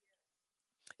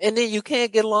 And then you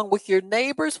can't get along with your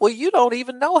neighbors. Well, you don't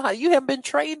even know how. You haven't been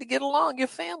trained to get along. Your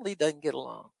family doesn't get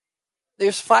along.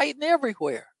 There's fighting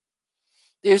everywhere.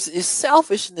 There's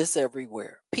selfishness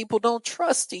everywhere. People don't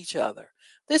trust each other.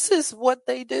 This is what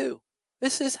they do.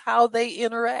 This is how they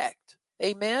interact.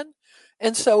 Amen.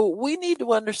 And so we need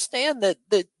to understand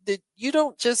that you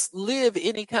don't just live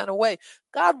any kind of way.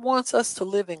 God wants us to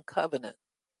live in covenant.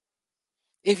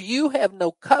 If you have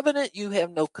no covenant, you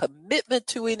have no commitment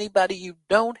to anybody, you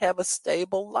don't have a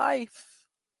stable life.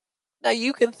 Now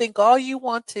you can think all you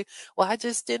want to, well, I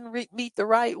just didn't meet the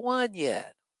right one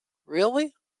yet.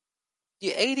 Really?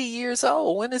 You're 80 years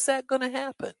old. When is that going to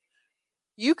happen?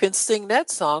 You can sing that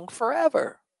song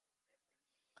forever.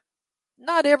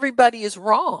 Not everybody is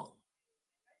wrong.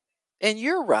 And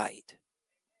you're right.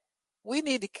 We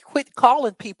need to quit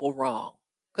calling people wrong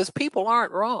because people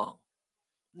aren't wrong.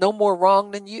 No more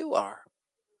wrong than you are.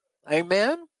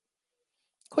 Amen?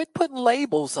 Quit putting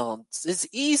labels on. It's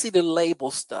easy to label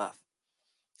stuff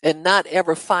and not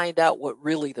ever find out what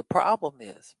really the problem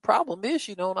is. Problem is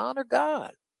you don't honor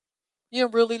God. You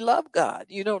don't really love God.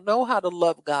 You don't know how to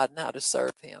love God and how to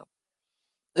serve him.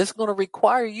 It's going to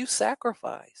require you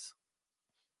sacrifice.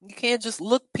 You can't just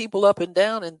look people up and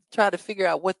down and try to figure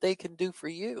out what they can do for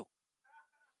you.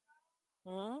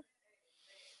 Hmm?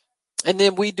 And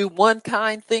then we do one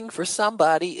kind thing for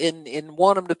somebody and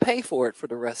want them to pay for it for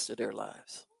the rest of their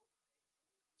lives.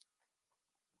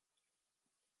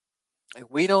 If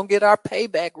we don't get our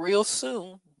payback real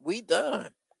soon, we done.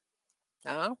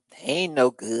 Huh? They ain't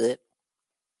no good.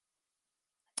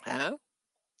 Huh?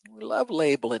 We love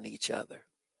labeling each other.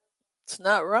 It's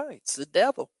not right. It's the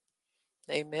devil.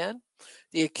 Amen.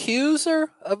 The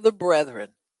accuser of the brethren.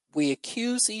 We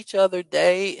accuse each other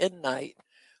day and night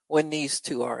when these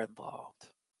two are involved.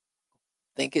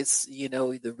 Think it's,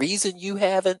 the reason you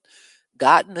haven't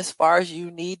gotten as far as you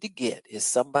need to get is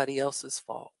somebody else's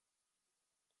fault.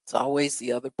 It's always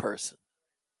the other person.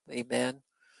 Amen.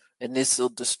 And this will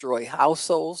destroy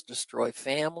households, destroy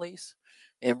families.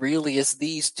 And really it's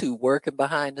these two working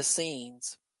behind the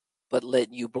scenes, but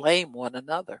letting you blame one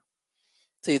another.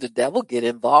 See, the devil get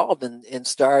involved and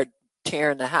start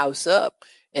tearing the house up.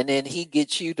 And then he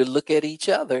gets you to look at each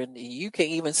other and you can't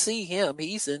even see him.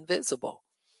 He's invisible.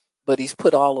 But he's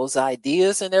put all those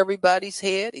ideas in everybody's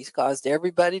head. He's caused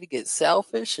everybody to get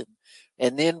selfish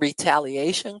and then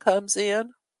retaliation comes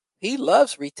in. He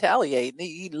loves retaliating.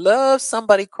 He loves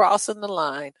somebody crossing the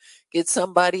line, get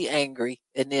somebody angry,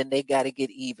 and then they got to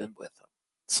get even with them.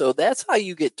 So that's how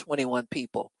you get 21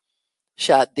 people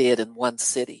shot dead in one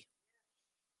city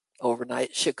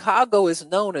overnight. Chicago is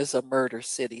known as a murder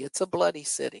city. It's a bloody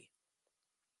city.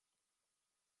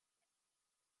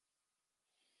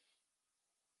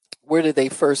 Where did they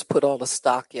first put all the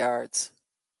stockyards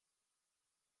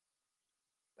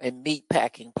and meat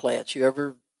packing plants? You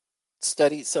ever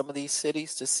studied some of these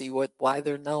cities to see why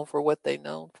they're known for what they're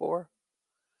known for?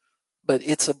 But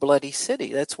it's a bloody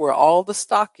city. That's where all the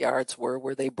stockyards were,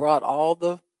 where they brought all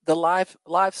the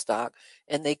livestock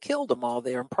and they killed them all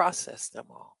there and processed them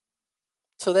all.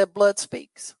 So that blood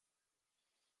speaks.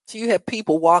 So you have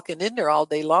people walking in there all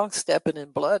day long stepping in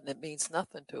blood and it means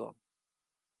nothing to them.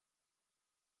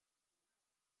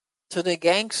 So the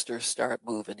gangsters start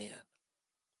moving in.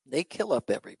 They kill up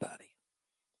everybody.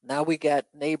 Now we got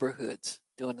neighborhoods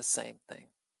doing the same thing.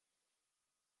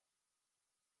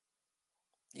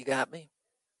 You got me?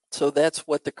 So that's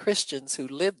what the Christians who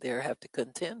live there have to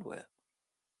contend with.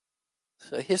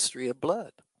 It's a history of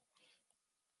blood.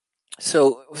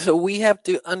 So we have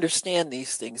to understand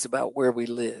these things about where we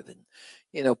live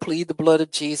and, plead the blood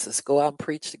of Jesus. Go out and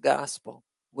preach the gospel.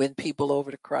 Win people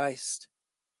over to Christ.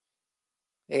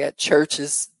 They got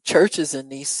churches in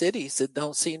these cities that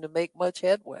don't seem to make much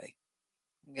headway.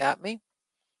 You got me?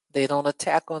 They don't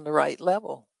attack on the right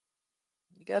level.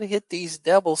 You got to hit these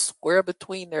devils square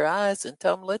between their eyes and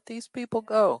tell them, let these people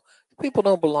go. People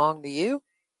don't belong to you.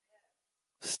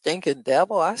 Stinking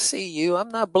devil, I see you. I'm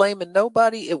not blaming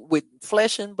nobody with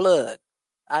flesh and blood.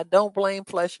 I don't blame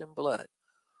flesh and blood.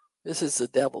 This is the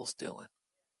devil's doing.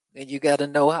 And you got to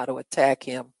know how to attack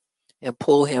him and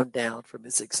pull him down from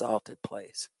his exalted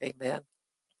place. Amen.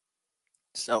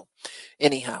 So,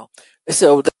 anyhow,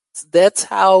 so that's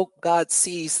how God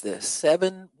sees this.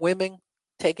 7 women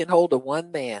taking hold of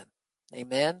one man.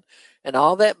 Amen. And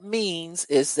all that means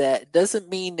is that it doesn't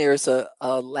mean there's a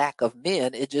lack of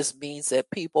men. It just means that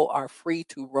people are free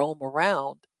to roam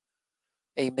around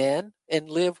Amen. And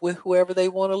live with whoever they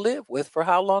want to live with for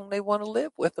how long they want to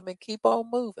live with them and keep on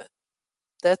moving.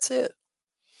 That's it.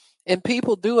 And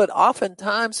people do it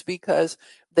oftentimes because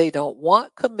they don't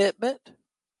want commitment.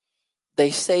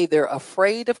 They say they're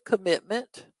afraid of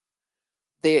commitment.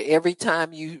 Every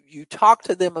time you talk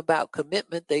to them about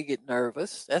commitment, they get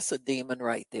nervous. That's a demon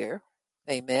right there.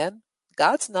 Amen.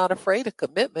 God's not afraid of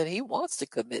commitment. He wants to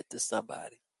commit to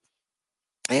somebody.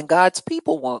 And God's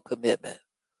people want commitment.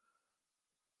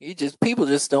 People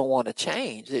just don't want to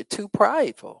change. They're too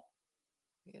prideful.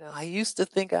 I used to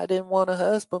think I didn't want a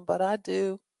husband, but I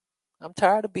do. I'm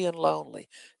tired of being lonely.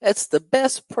 That's the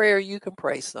best prayer you can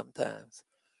pray sometimes.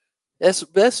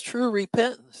 That's true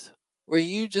repentance, where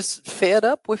you just fed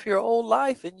up with your old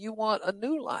life and you want a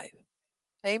new life.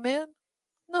 Amen.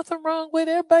 Nothing wrong with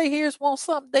it. Everybody here wants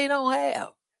something they don't have.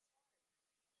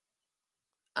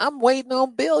 I'm waiting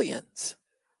on billions.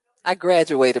 I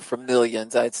graduated from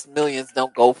millions. Millions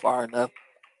don't go far enough.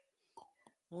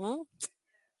 Hmm?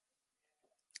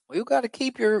 You got to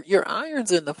keep your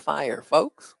irons in the fire,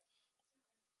 folks.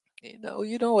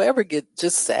 You don't ever get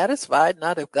just satisfied,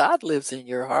 not if God lives in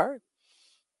your heart.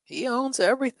 He owns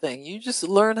everything. You just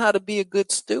learn how to be a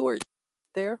good steward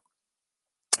there.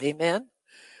 Amen.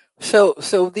 So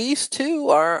these two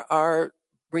are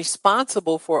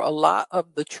responsible for a lot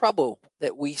of the trouble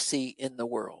that we see in the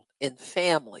world, in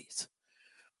families,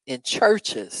 in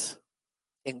churches,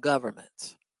 in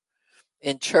governments.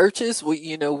 In churches,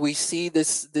 we see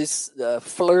this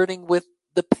flirting with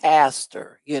the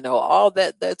pastor, all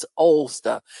that's old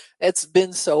stuff. It's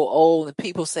been so old, and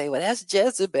people say, well, that's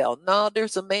Jezebel. No,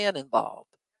 there's a man involved.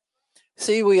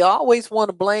 See, we always want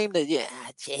to blame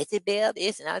Jezebel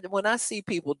this, and when I see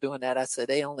people doing that, I say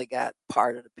they only got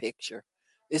part of the picture.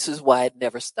 This is why it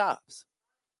never stops,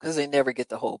 because they never get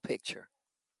the whole picture.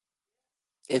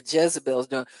 If Jezebel's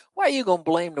doing, why are you gonna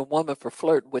blame the woman for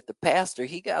flirting with the pastor?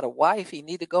 He got a wife. He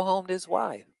need to go home to his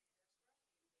wife.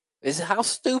 How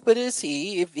stupid is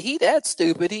he? If he that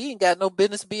stupid, he ain't got no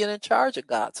business being in charge of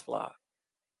God's flock.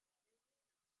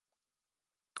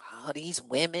 All these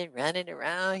women running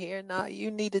around here. No, you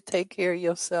need to take care of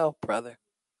yourself, brother.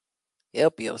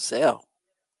 Help yourself.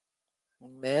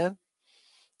 Man.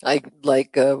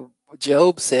 Like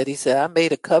Job said, he said, I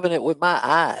made a covenant with my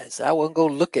eyes. I wasn't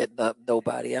going to look at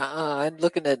nobody. I'm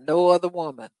looking at no other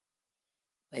woman.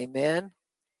 Amen.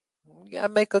 You got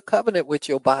to make a covenant with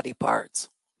your body parts.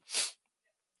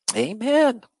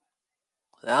 Amen.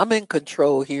 I'm in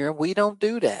control here, and we don't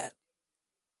do that.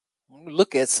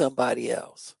 Look at somebody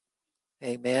else.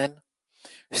 Amen.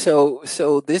 So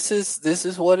this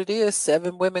is what it is.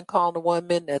 7 women calling to 1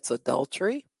 man. That's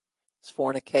adultery. It's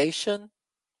fornication.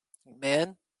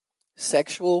 Amen.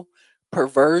 Sexual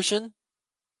perversion.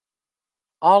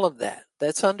 All of that.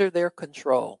 That's under their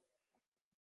control.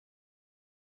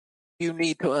 You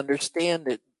need to understand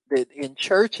that in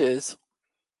churches,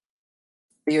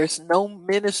 there's no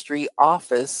ministry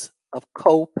office of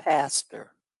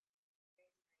co-pastor.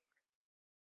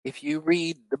 If you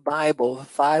read the Bible, the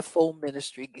fivefold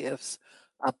ministry gifts: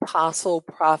 apostle,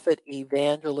 prophet,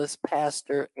 evangelist,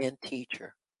 pastor, and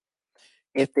teacher.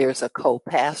 If there's a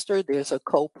co-pastor, there's a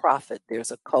co-prophet,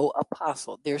 there's a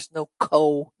co-apostle. There's no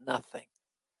co-nothing.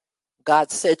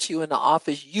 God sets you in the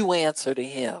office, you answer to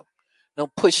him.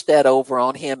 Don't push that over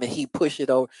on him and he push it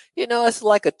over. It's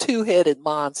like a two-headed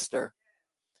monster.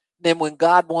 Then when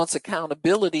God wants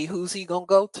accountability, who's he going to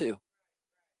go to?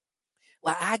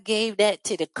 Well, I gave that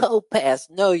to the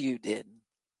co-pastor. No, you didn't.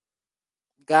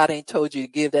 God ain't told you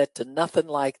to give that to nothing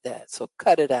like that. So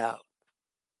cut it out.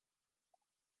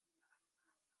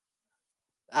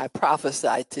 I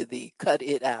prophesy to thee, cut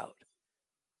it out.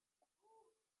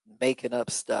 Making up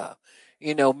stuff.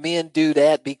 Men do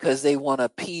that because they want to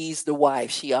appease the wife.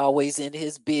 She always in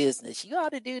his business. She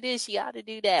ought to do this. She ought to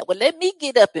do that. Well, let me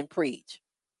get up and preach.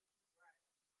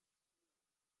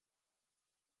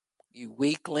 You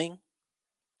weakling.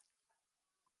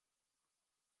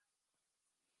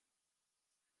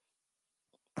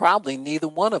 Probably neither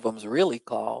one of them's really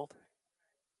called.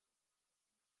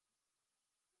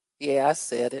 Yeah, I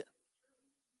said it.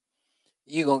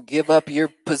 You gonna give up your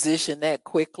position that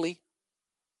quickly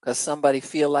because somebody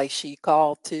feel like she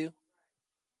called to?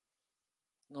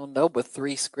 Don't know but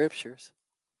 3 scriptures.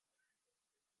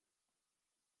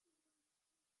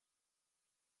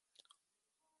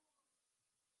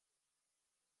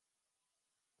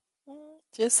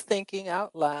 Just thinking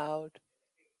out loud.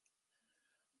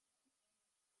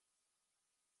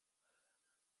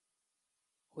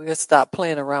 We gotta stop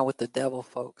playing around with the devil,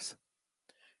 folks.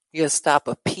 You gotta stop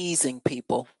appeasing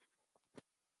people.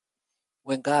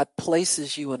 When God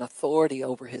places you in authority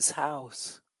over his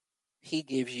house, He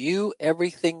gives you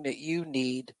everything that you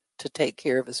need to take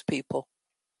care of his people.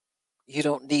 You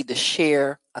don't need to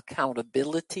share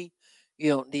accountability. You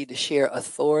don't need to share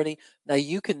authority. Now,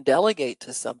 you can delegate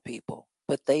to some people,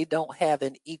 but they don't have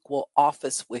an equal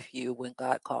office with you when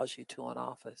God calls you to an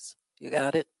office. You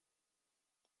got it?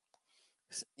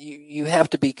 You have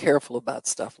to be careful about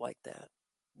stuff like that.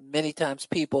 Many times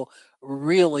people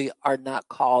really are not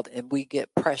called, and we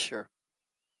get pressure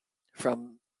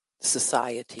from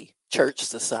society, church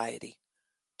society,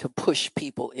 to push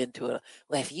people into it.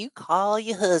 Well, if you call,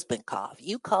 your husband call. If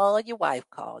you call, your wife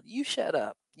call. You shut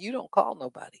up. You don't call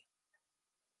nobody.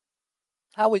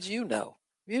 How would you know?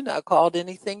 You're not called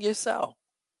anything yourself.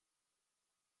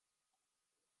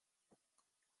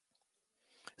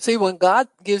 See, when God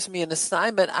gives me an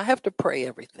assignment, I have to pray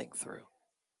everything through.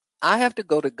 I have to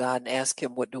go to God and ask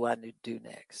him, what do I need to do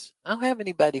next? I don't have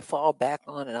anybody fall back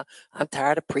on, and I'm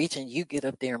tired of preaching. You get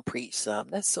up there and preach some.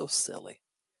 That's so silly.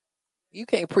 You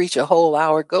can't preach a whole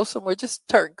hour. Go somewhere. Just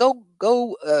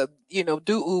do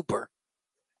Uber.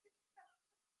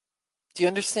 Do you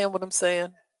understand what I'm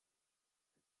saying?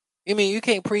 You mean you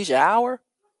can't preach an hour?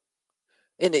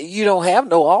 And you don't have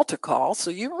no altar call,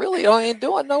 so you really ain't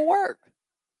doing no work.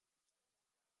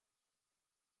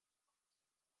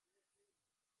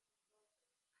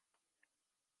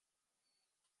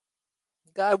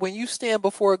 God, when you stand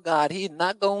before God, he's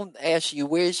not going to ask you,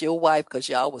 where's your wife, because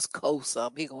y'all was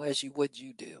co-some. He's going to ask you, what'd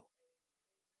you do?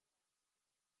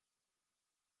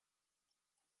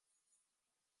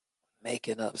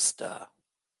 Making up stuff.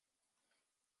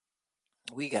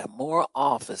 We got more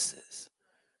offices,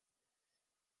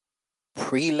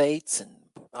 prelates, and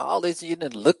all this. You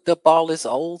done looked up all this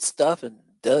old stuff and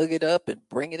dug it up and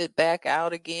bringing it back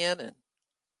out again, and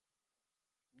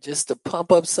just to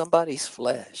pump up somebody's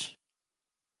flesh.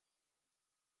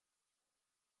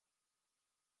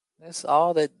 That's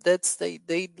all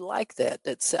they like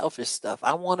that selfish stuff.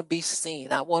 I want to be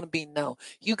seen. I want to be known.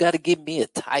 You got to give me a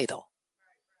title.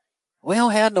 We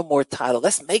don't have no more title.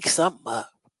 Let's make something up.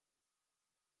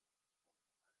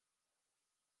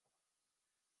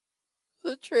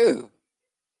 The truth.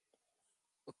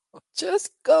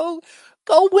 Just go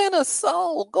win a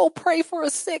soul. Go pray for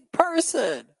a sick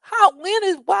person.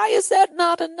 Why is that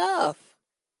not enough?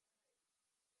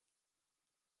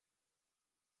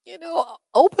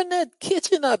 Open that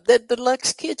kitchen up, that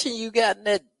deluxe kitchen you got in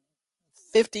that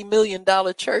 $50 million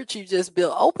church you just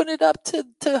built. Open it up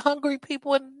to hungry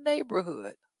people in the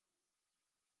neighborhood.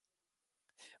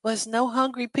 Well, there's no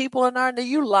hungry people in our,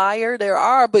 you liar. There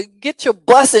are, but get your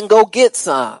bus and go get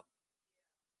some.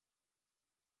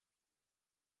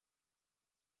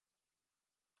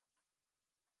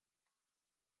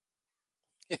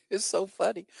 It's so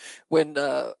funny when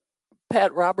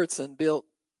Pat Robertson built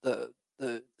the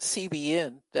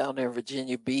CBN down there in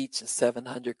Virginia Beach, the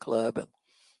 700 Club,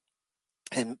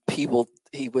 and people,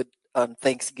 he would, on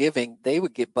Thanksgiving, they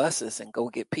would get buses and go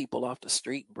get people off the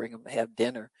street and bring them to have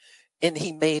dinner. And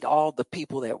he made all the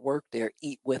people that worked there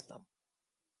eat with them.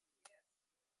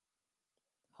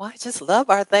 Well, I just love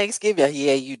our Thanksgiving.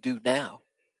 Yeah, you do now.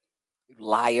 You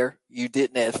liar. You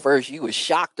didn't at first. You was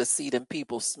shocked to see them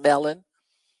people smelling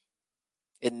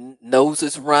and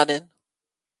noses running,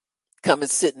 coming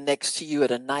sitting next to you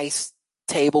at a nice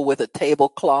table with a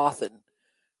tablecloth, and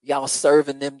y'all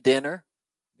serving them dinner.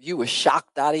 You were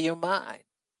shocked out of your mind.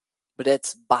 But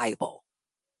that's Bible.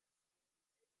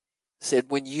 Said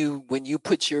when you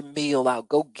put your meal out,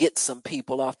 go get some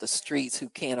people off the streets who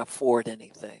can't afford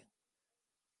anything.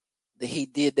 That he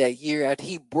did that year out.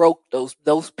 He broke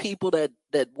those people that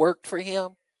worked for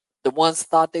him. The ones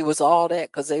thought they was all that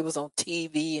because they was on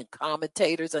TV and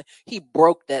commentators, and he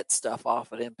broke that stuff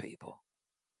off of them people.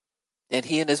 And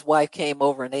he and his wife came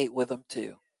over and ate with them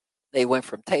too. They went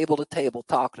from table to table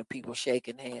talking to people,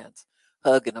 shaking hands,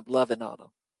 hugging them, loving on them.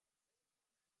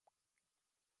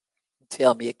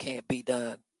 Tell me it can't be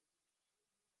done.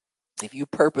 If you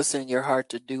purpose in your heart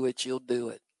to do it, you'll do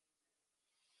it.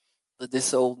 But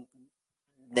this old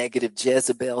negative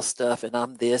Jezebel stuff, and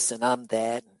I'm this and I'm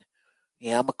that, and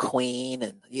yeah, I'm a queen,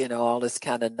 and all this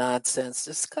kind of nonsense.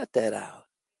 Just cut that out.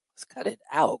 Just cut it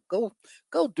out. Go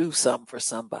do something for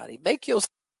somebody. Make yourself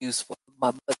useful.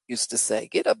 My mother used to say,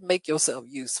 "Get up, and make yourself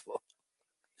useful."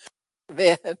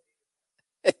 Man,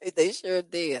 they sure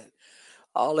did.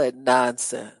 All that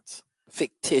nonsense,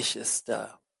 fictitious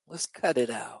stuff. Let's cut it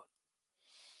out.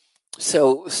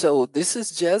 So this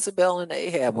is Jezebel and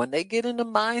Ahab. When they get in the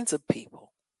minds of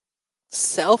people,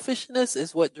 selfishness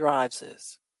is what drives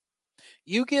this.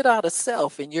 You get out of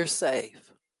self and you're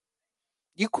safe.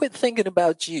 You quit thinking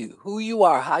about you, who you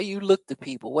are, how you look to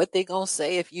people, what they gonna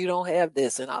say if you don't have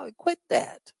this, and I'll quit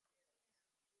that.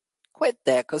 Quit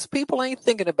that, because people ain't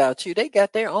thinking about you. They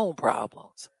got their own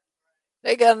problems.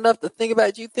 They got enough to think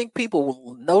about. You think people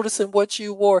were noticing what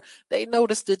you wore? They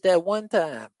noticed it that one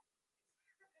time.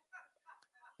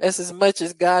 That's as much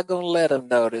as God gonna let them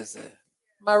notice it.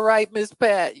 Am I right, Miss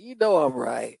Pat? You know I'm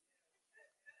right.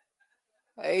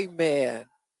 Amen.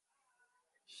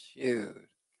 Shoot.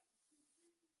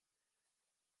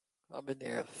 I'm in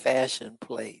there, fashion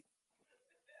plate.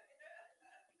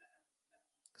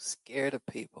 Scared of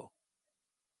people.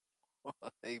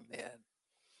 Amen.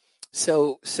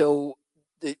 So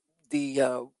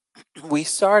the we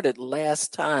started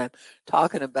last time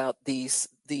talking about these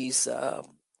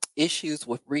issues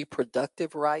with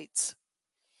reproductive rights,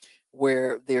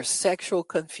 where there's sexual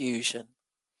confusion,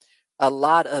 a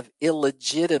lot of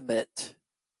illegitimate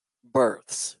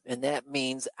births, and that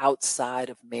means outside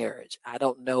of marriage. I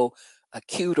don't know a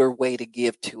cuter way to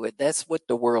give to it. That's what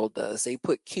the world does. They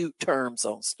put cute terms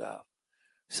on stuff,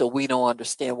 so we don't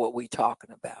understand what we're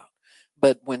talking about.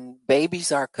 But when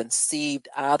babies are conceived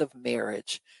out of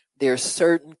marriage, there's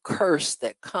certain curse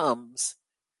that comes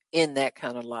in that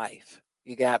kind of life.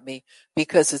 You got me?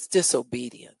 Because it's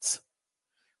disobedience.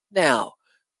 Now,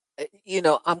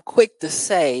 I'm quick to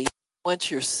say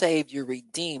once you're saved, you're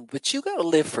redeemed, but you got to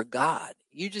live for God.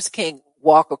 You just can't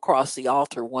walk across the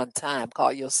altar one time,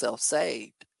 call yourself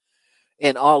saved,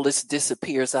 and all this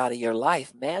disappears out of your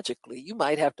life magically. You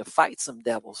might have to fight some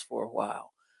devils for a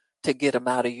while to get them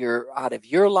out of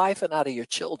your life and out of your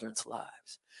children's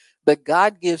lives. But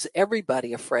God gives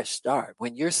everybody a fresh start.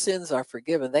 When your sins are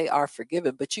forgiven, they are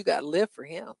forgiven, but you got to live for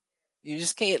him. You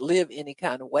just can't live any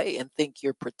kind of way and think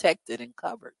you're protected and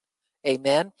covered.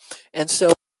 Amen. And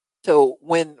so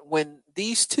when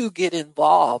these two get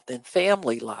involved in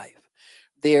family life,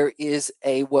 there is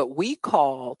a what we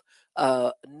call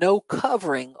no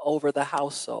covering over the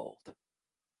household.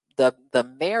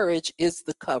 The marriage is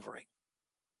the covering.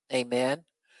 Amen.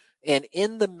 And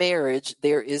in the marriage,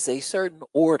 there is a certain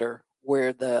order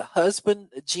where the husband,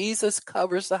 Jesus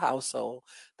covers the household,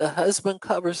 the husband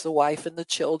covers the wife and the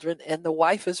children, and the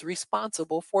wife is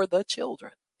responsible for the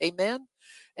children. Amen.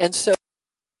 And so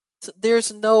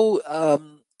there's no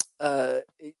uh,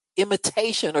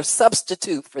 imitation or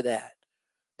substitute for that.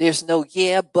 There's no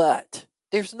yeah, but.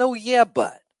 There's no yeah,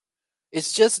 but.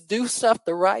 It's just do stuff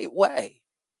the right way.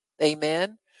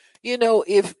 Amen.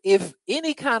 If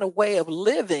any kind of way of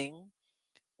living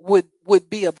would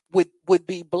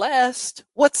be blessed,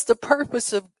 what's the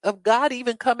purpose of God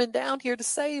even coming down here to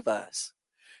save us?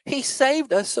 He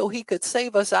saved us so he could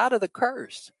save us out of the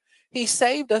curse. He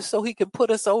saved us so he can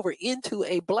put us over into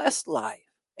a blessed life.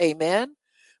 Amen.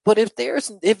 But if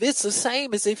it's the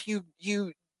same as if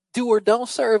you do or don't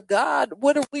serve God,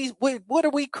 what are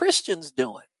we Christians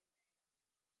doing?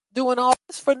 Doing all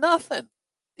this for nothing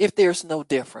if there's no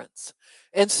difference.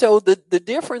 And so the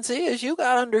difference is you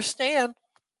got to understand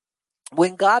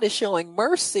when God is showing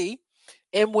mercy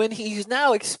and when he's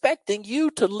now expecting you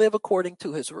to live according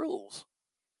to his rules.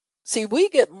 See, we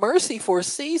get mercy for a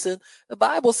season. The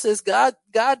Bible says God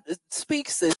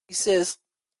speaks this. He says,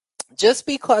 just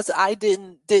because I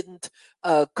didn't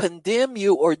condemn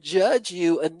you or judge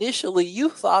you initially, you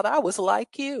thought I was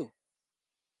like you.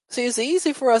 See, it's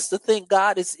easy for us to think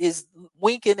God is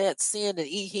winking at sin and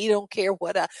he don't care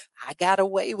what I got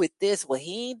away with this. Well,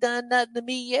 he ain't done nothing to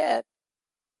me yet.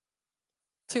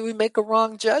 See, we make a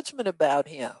wrong judgment about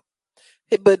him.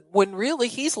 But when really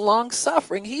he's long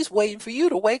suffering, he's waiting for you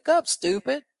to wake up,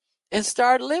 stupid, and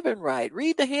start living right.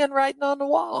 Read the handwriting on the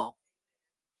wall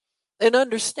and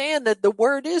understand that the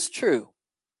word is true.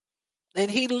 And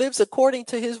he lives according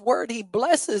to his word. He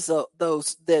blesses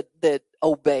those that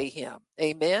obey him.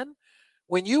 Amen.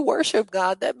 When you worship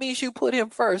God, that means you put him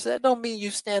first. That don't mean you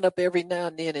stand up every now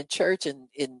and then in church and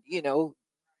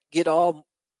get all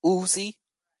oozy.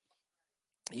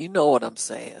 You know what I'm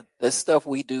saying. The stuff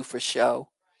we do for show.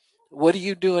 What do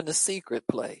you do in the secret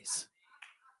place?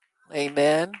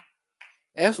 Amen.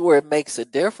 That's where it makes a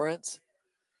difference.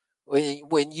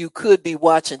 When you could be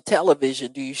watching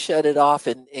television, do you shut it off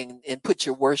and put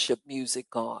your worship music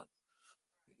on?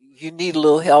 You need a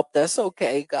little help, that's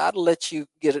okay. God will let you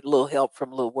get a little help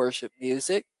from a little worship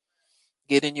music.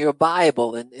 Get in your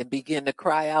Bible and begin to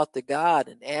cry out to God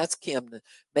and ask him to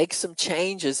make some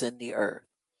changes in the earth.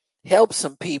 Help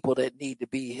some people that need to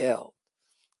be helped.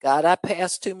 God, I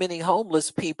pass too many homeless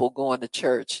people going to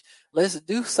church. Let's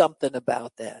do something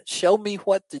about that. Show me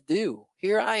what to do.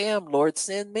 Here I am, Lord,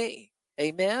 send me.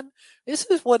 Amen. This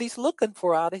is what he's looking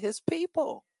for out of his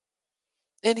people.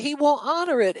 And he will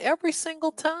honor it every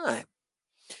single time.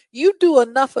 You do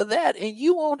enough of that and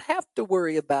you won't have to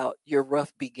worry about your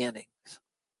rough beginnings.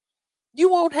 You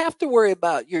won't have to worry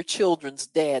about your children's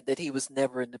dad that he was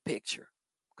never in the picture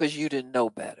because you didn't know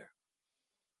better.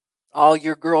 All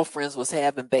your girlfriends was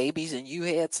having babies and you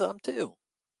had some too.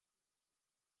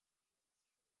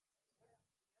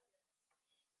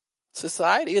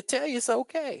 Society will tell you it's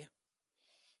okay.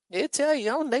 They'll tell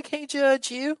you, oh, they can't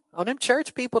judge you. Oh, them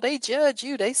church people, they judge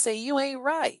you. They say you ain't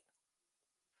right.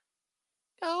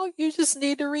 No, you just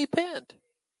need to repent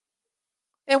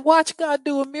and watch God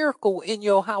do a miracle in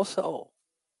your household.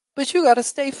 But you got to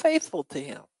stay faithful to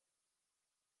him.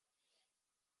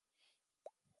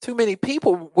 Too many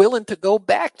people willing to go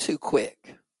back too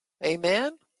quick.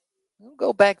 Amen. Don't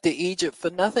go back to Egypt for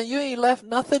nothing. You ain't left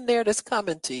nothing there that's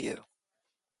coming to you.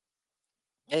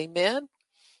 Amen.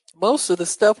 Most of the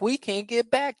stuff we can't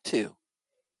get back to.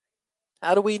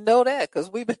 How do we know that? Because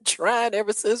we've been trying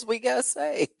ever since we got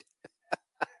saved.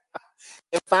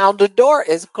 And found the door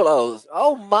is closed.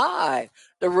 Oh my.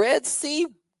 The Red Sea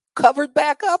covered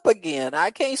back up again.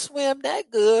 I can't swim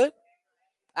that good.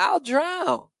 I'll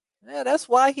drown. Yeah, that's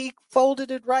why he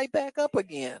folded it right back up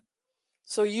again.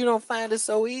 So you don't find it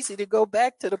so easy to go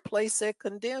back to the place that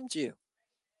condemned you.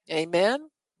 Amen.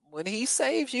 When he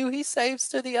saves you, he saves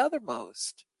to the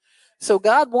uttermost. So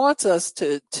God wants us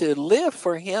to live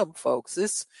for him, folks.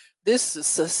 This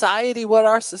society, what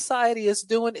our society is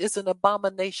doing is an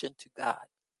abomination to God.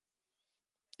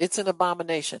 It's an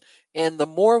abomination. And the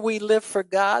more we live for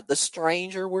God, the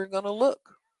stranger we're going to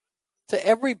look to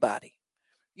everybody.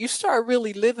 You start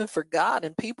really living for God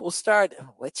and people start,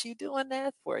 what you doing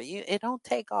that for? It don't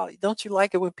take all, don't you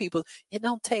like it when people, it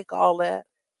don't take all that.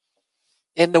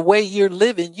 And the way you're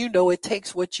living, you know it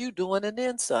takes what you doing and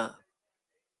then some.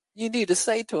 You need to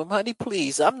say to him, honey,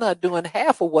 please, I'm not doing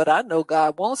half of what I know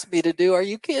God wants me to do. Are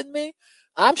you kidding me?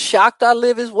 I'm shocked I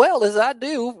live as well as I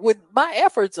do with my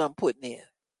efforts I'm putting in.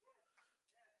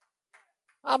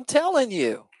 I'm telling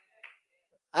you.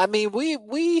 I mean,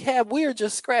 we're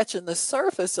just scratching the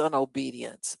surface on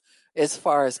obedience as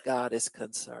far as God is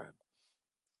concerned.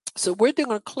 So we're going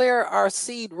to declare our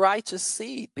seed righteous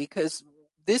seed because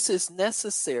this is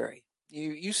necessary.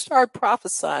 You start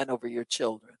prophesying over your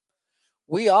children.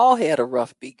 We all had a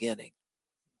rough beginning.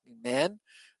 Amen.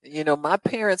 You know, my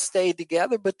parents stayed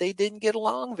together, but they didn't get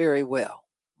along very well.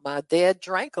 My dad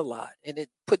drank a lot and it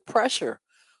put pressure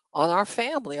on our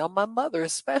family, on my mother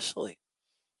especially.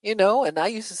 You know, and I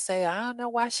used to say, I don't know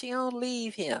why she don't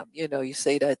leave him. You know, you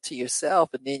say that to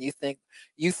yourself and then you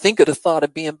think of the thought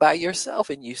of being by yourself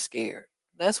and you scared.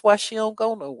 That's why she don't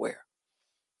go nowhere.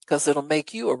 Because it'll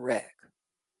make you a wreck.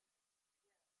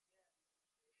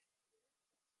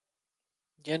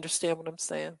 You understand what I'm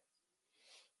saying?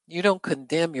 You don't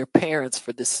condemn your parents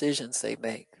for decisions they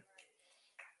make.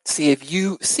 See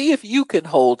if you can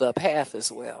hold up half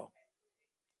as well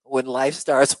when life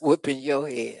starts whooping your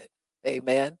head.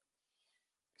 Amen.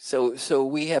 So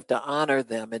we have to honor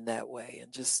them in that way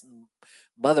and just,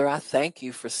 mother, I thank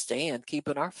you for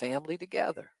keeping our family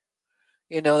together.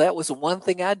 You know, that was one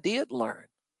thing I did learn.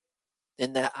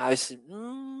 And that I said,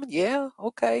 yeah,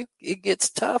 okay. It gets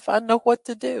tough. I know what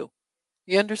to do.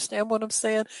 You understand what I'm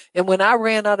saying? And when I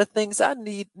ran out of things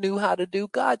knew how to do,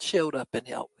 God showed up and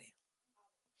helped me.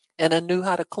 And I knew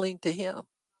how to cling to him.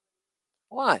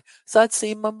 Why? So I'd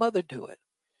seen my mother do it.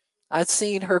 I'd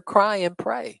seen her cry and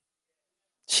pray.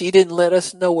 She didn't let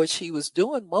us know what she was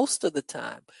doing most of the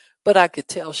time, but I could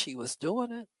tell she was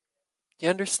doing it. You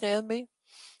understand me?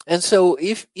 And so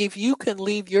if you can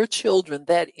leave your children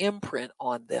that imprint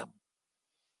on them,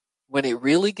 when it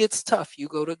really gets tough, you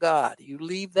go to God. You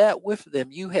leave that with them.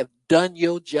 You have done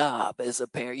your job as a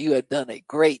parent. You have done a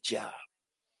great job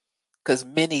because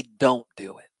many don't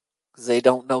do it because they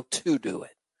don't know to do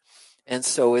it. And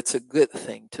so it's a good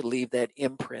thing to leave that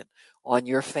imprint on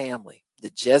your family.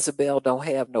 The Jezebel don't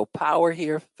have no power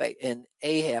here, and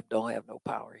Ahab don't have no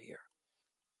power here.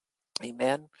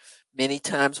 Amen. Many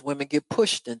times women get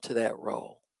pushed into that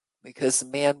role because the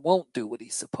man won't do what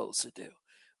he's supposed to do.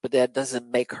 But that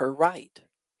doesn't make her right.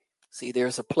 See,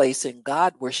 there's a place in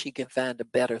God where she can find a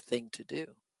better thing to do.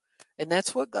 And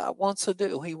that's what God wants to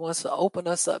do. He wants to open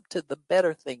us up to the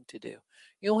better thing to do.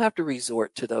 You don't have to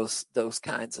resort to those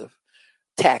kinds of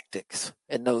tactics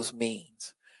and those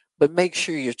means. But make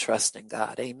sure you're trusting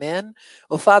God. Amen.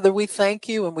 Well, Father, we thank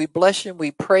you and we bless you and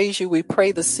we praise you. We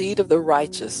pray the seed of the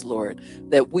righteous, Lord,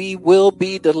 that we will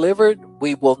be delivered.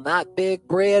 We will not beg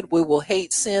bread. We will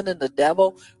hate sin and the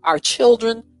devil. Our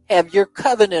children have your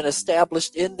covenant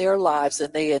established in their lives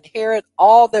and they inherit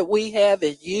all that we have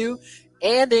in you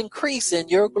and increase in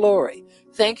your glory.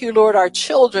 Thank you, Lord. Our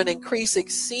children increase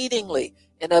exceedingly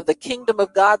And of the kingdom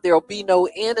of God, there will be no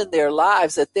end in their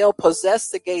lives, that they'll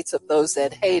possess the gates of those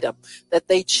that hate them, that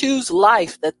they choose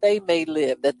life that they may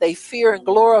live, that they fear and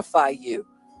glorify you,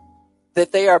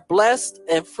 that they are blessed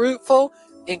and fruitful,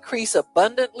 increase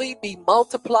abundantly, be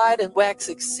multiplied, and wax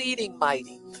exceeding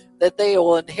mighty, that they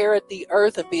will inherit the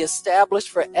earth and be established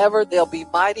forever. They'll be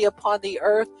mighty upon the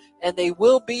earth, and they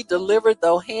will be delivered,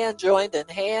 though hand joined in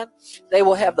hand. They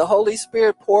will have the Holy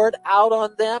Spirit poured out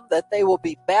on them, that they will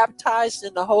be baptized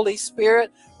in the Holy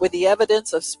Spirit with the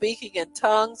evidence of speaking in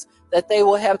tongues, that they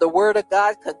will have the word of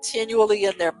God continually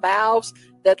in their mouths,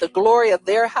 that the glory of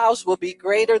their house will be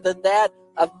greater than that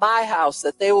of my house,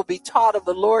 that they will be taught of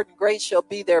the Lord, and great shall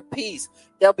be their peace.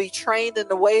 They'll be trained in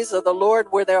the ways of the Lord.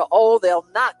 Where they're old, they'll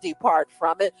not depart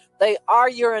from it. They are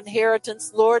your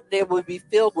inheritance, Lord. They will be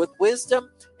filled with wisdom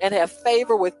and have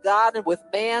favor with God and with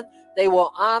man. They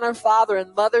will honor father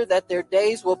and mother, that their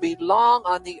days will be long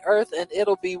on the earth, and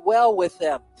it'll be well with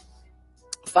them.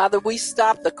 Father, we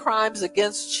stop the crimes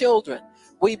against children.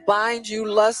 We bind you,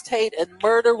 lust, hate, and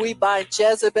murder. We bind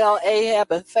Jezebel,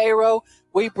 Ahab, and Pharaoh.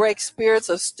 We break spirits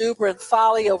of stupor and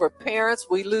folly over parents.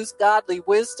 We lose godly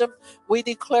wisdom. We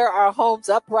declare our homes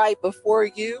upright before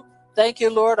you. Thank you,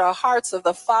 Lord. Our hearts of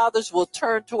the fathers will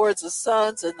turn towards the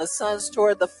sons, and the sons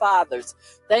toward the fathers.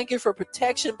 Thank you for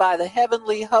protection by the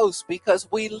heavenly host, because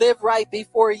we live right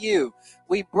before you.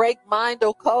 We break mind,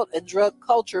 occult, and drug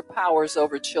culture powers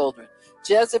over children.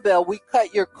 Jezebel, we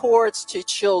cut your cords to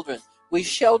children. We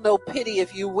show no pity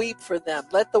if you weep for them.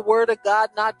 Let the word of God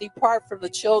not depart from the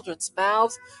children's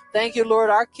mouths. Thank you, Lord.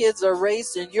 Our kids are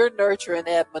raised in your nurture and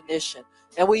admonition.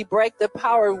 And we break the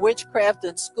power of witchcraft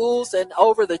in schools and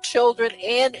over the children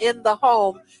and in the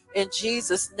home in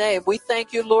Jesus' name. We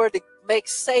thank you, Lord, to make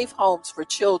safe homes for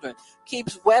children.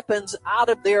 Keeps weapons out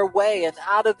of their way and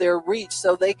out of their reach,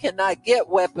 so they cannot get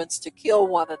weapons to kill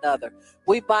one another.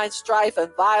 We bind strife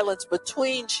and violence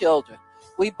between children.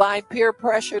 We bind peer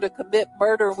pressure to commit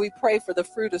murder, and we pray for the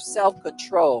fruit of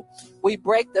self-control. We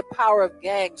break the power of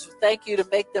gangs. Thank you to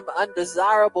make them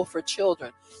undesirable for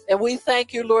children. And we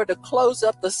thank you, Lord, to close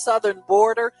up the southern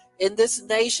border in this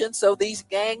nation so these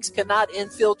gangs cannot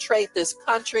infiltrate this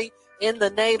country. In the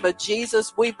name of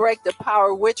Jesus, we break the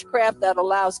power of witchcraft that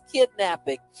allows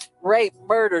kidnapping, rape,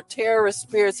 murder, terrorist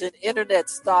spirits, and internet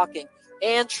stalking,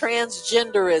 and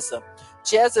transgenderism.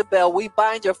 Jezebel, we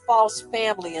bind your false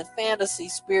family and fantasy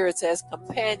spirits as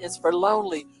companions for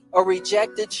lonely or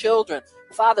rejected children.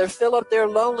 Father, fill up their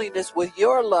loneliness with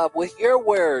your love, with your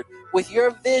word, with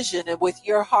your vision, and with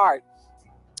your heart.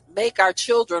 Make our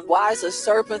children wise as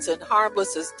serpents and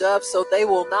harmless as doves, so they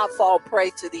will not fall prey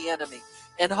to the enemy.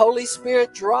 And Holy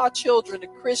Spirit, draw children to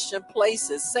Christian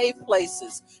places, safe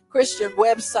places, Christian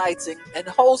websites, and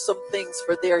wholesome things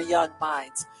for their young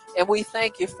minds. And we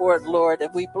thank you for it, Lord,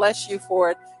 and we bless you for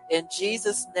it. In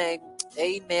Jesus' name,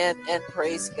 amen, and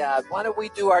praise God. Why don't we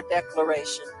do our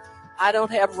declaration? I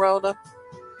don't have Rona.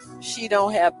 She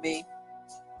don't have me.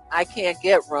 I can't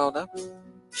get Rona.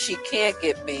 She can't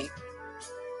get me.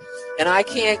 And I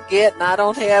can't get, and I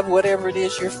don't have whatever it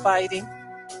is you're fighting.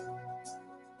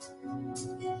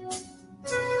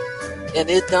 And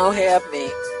it don't have me.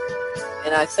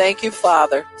 And I thank you,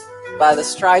 Father, by the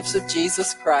stripes of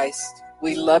Jesus Christ.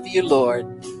 We love you, Lord.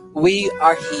 We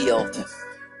are healed.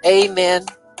 Amen,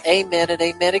 amen, and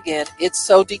amen again. It's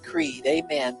so decreed.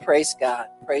 Amen. Praise God.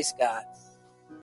 Praise God.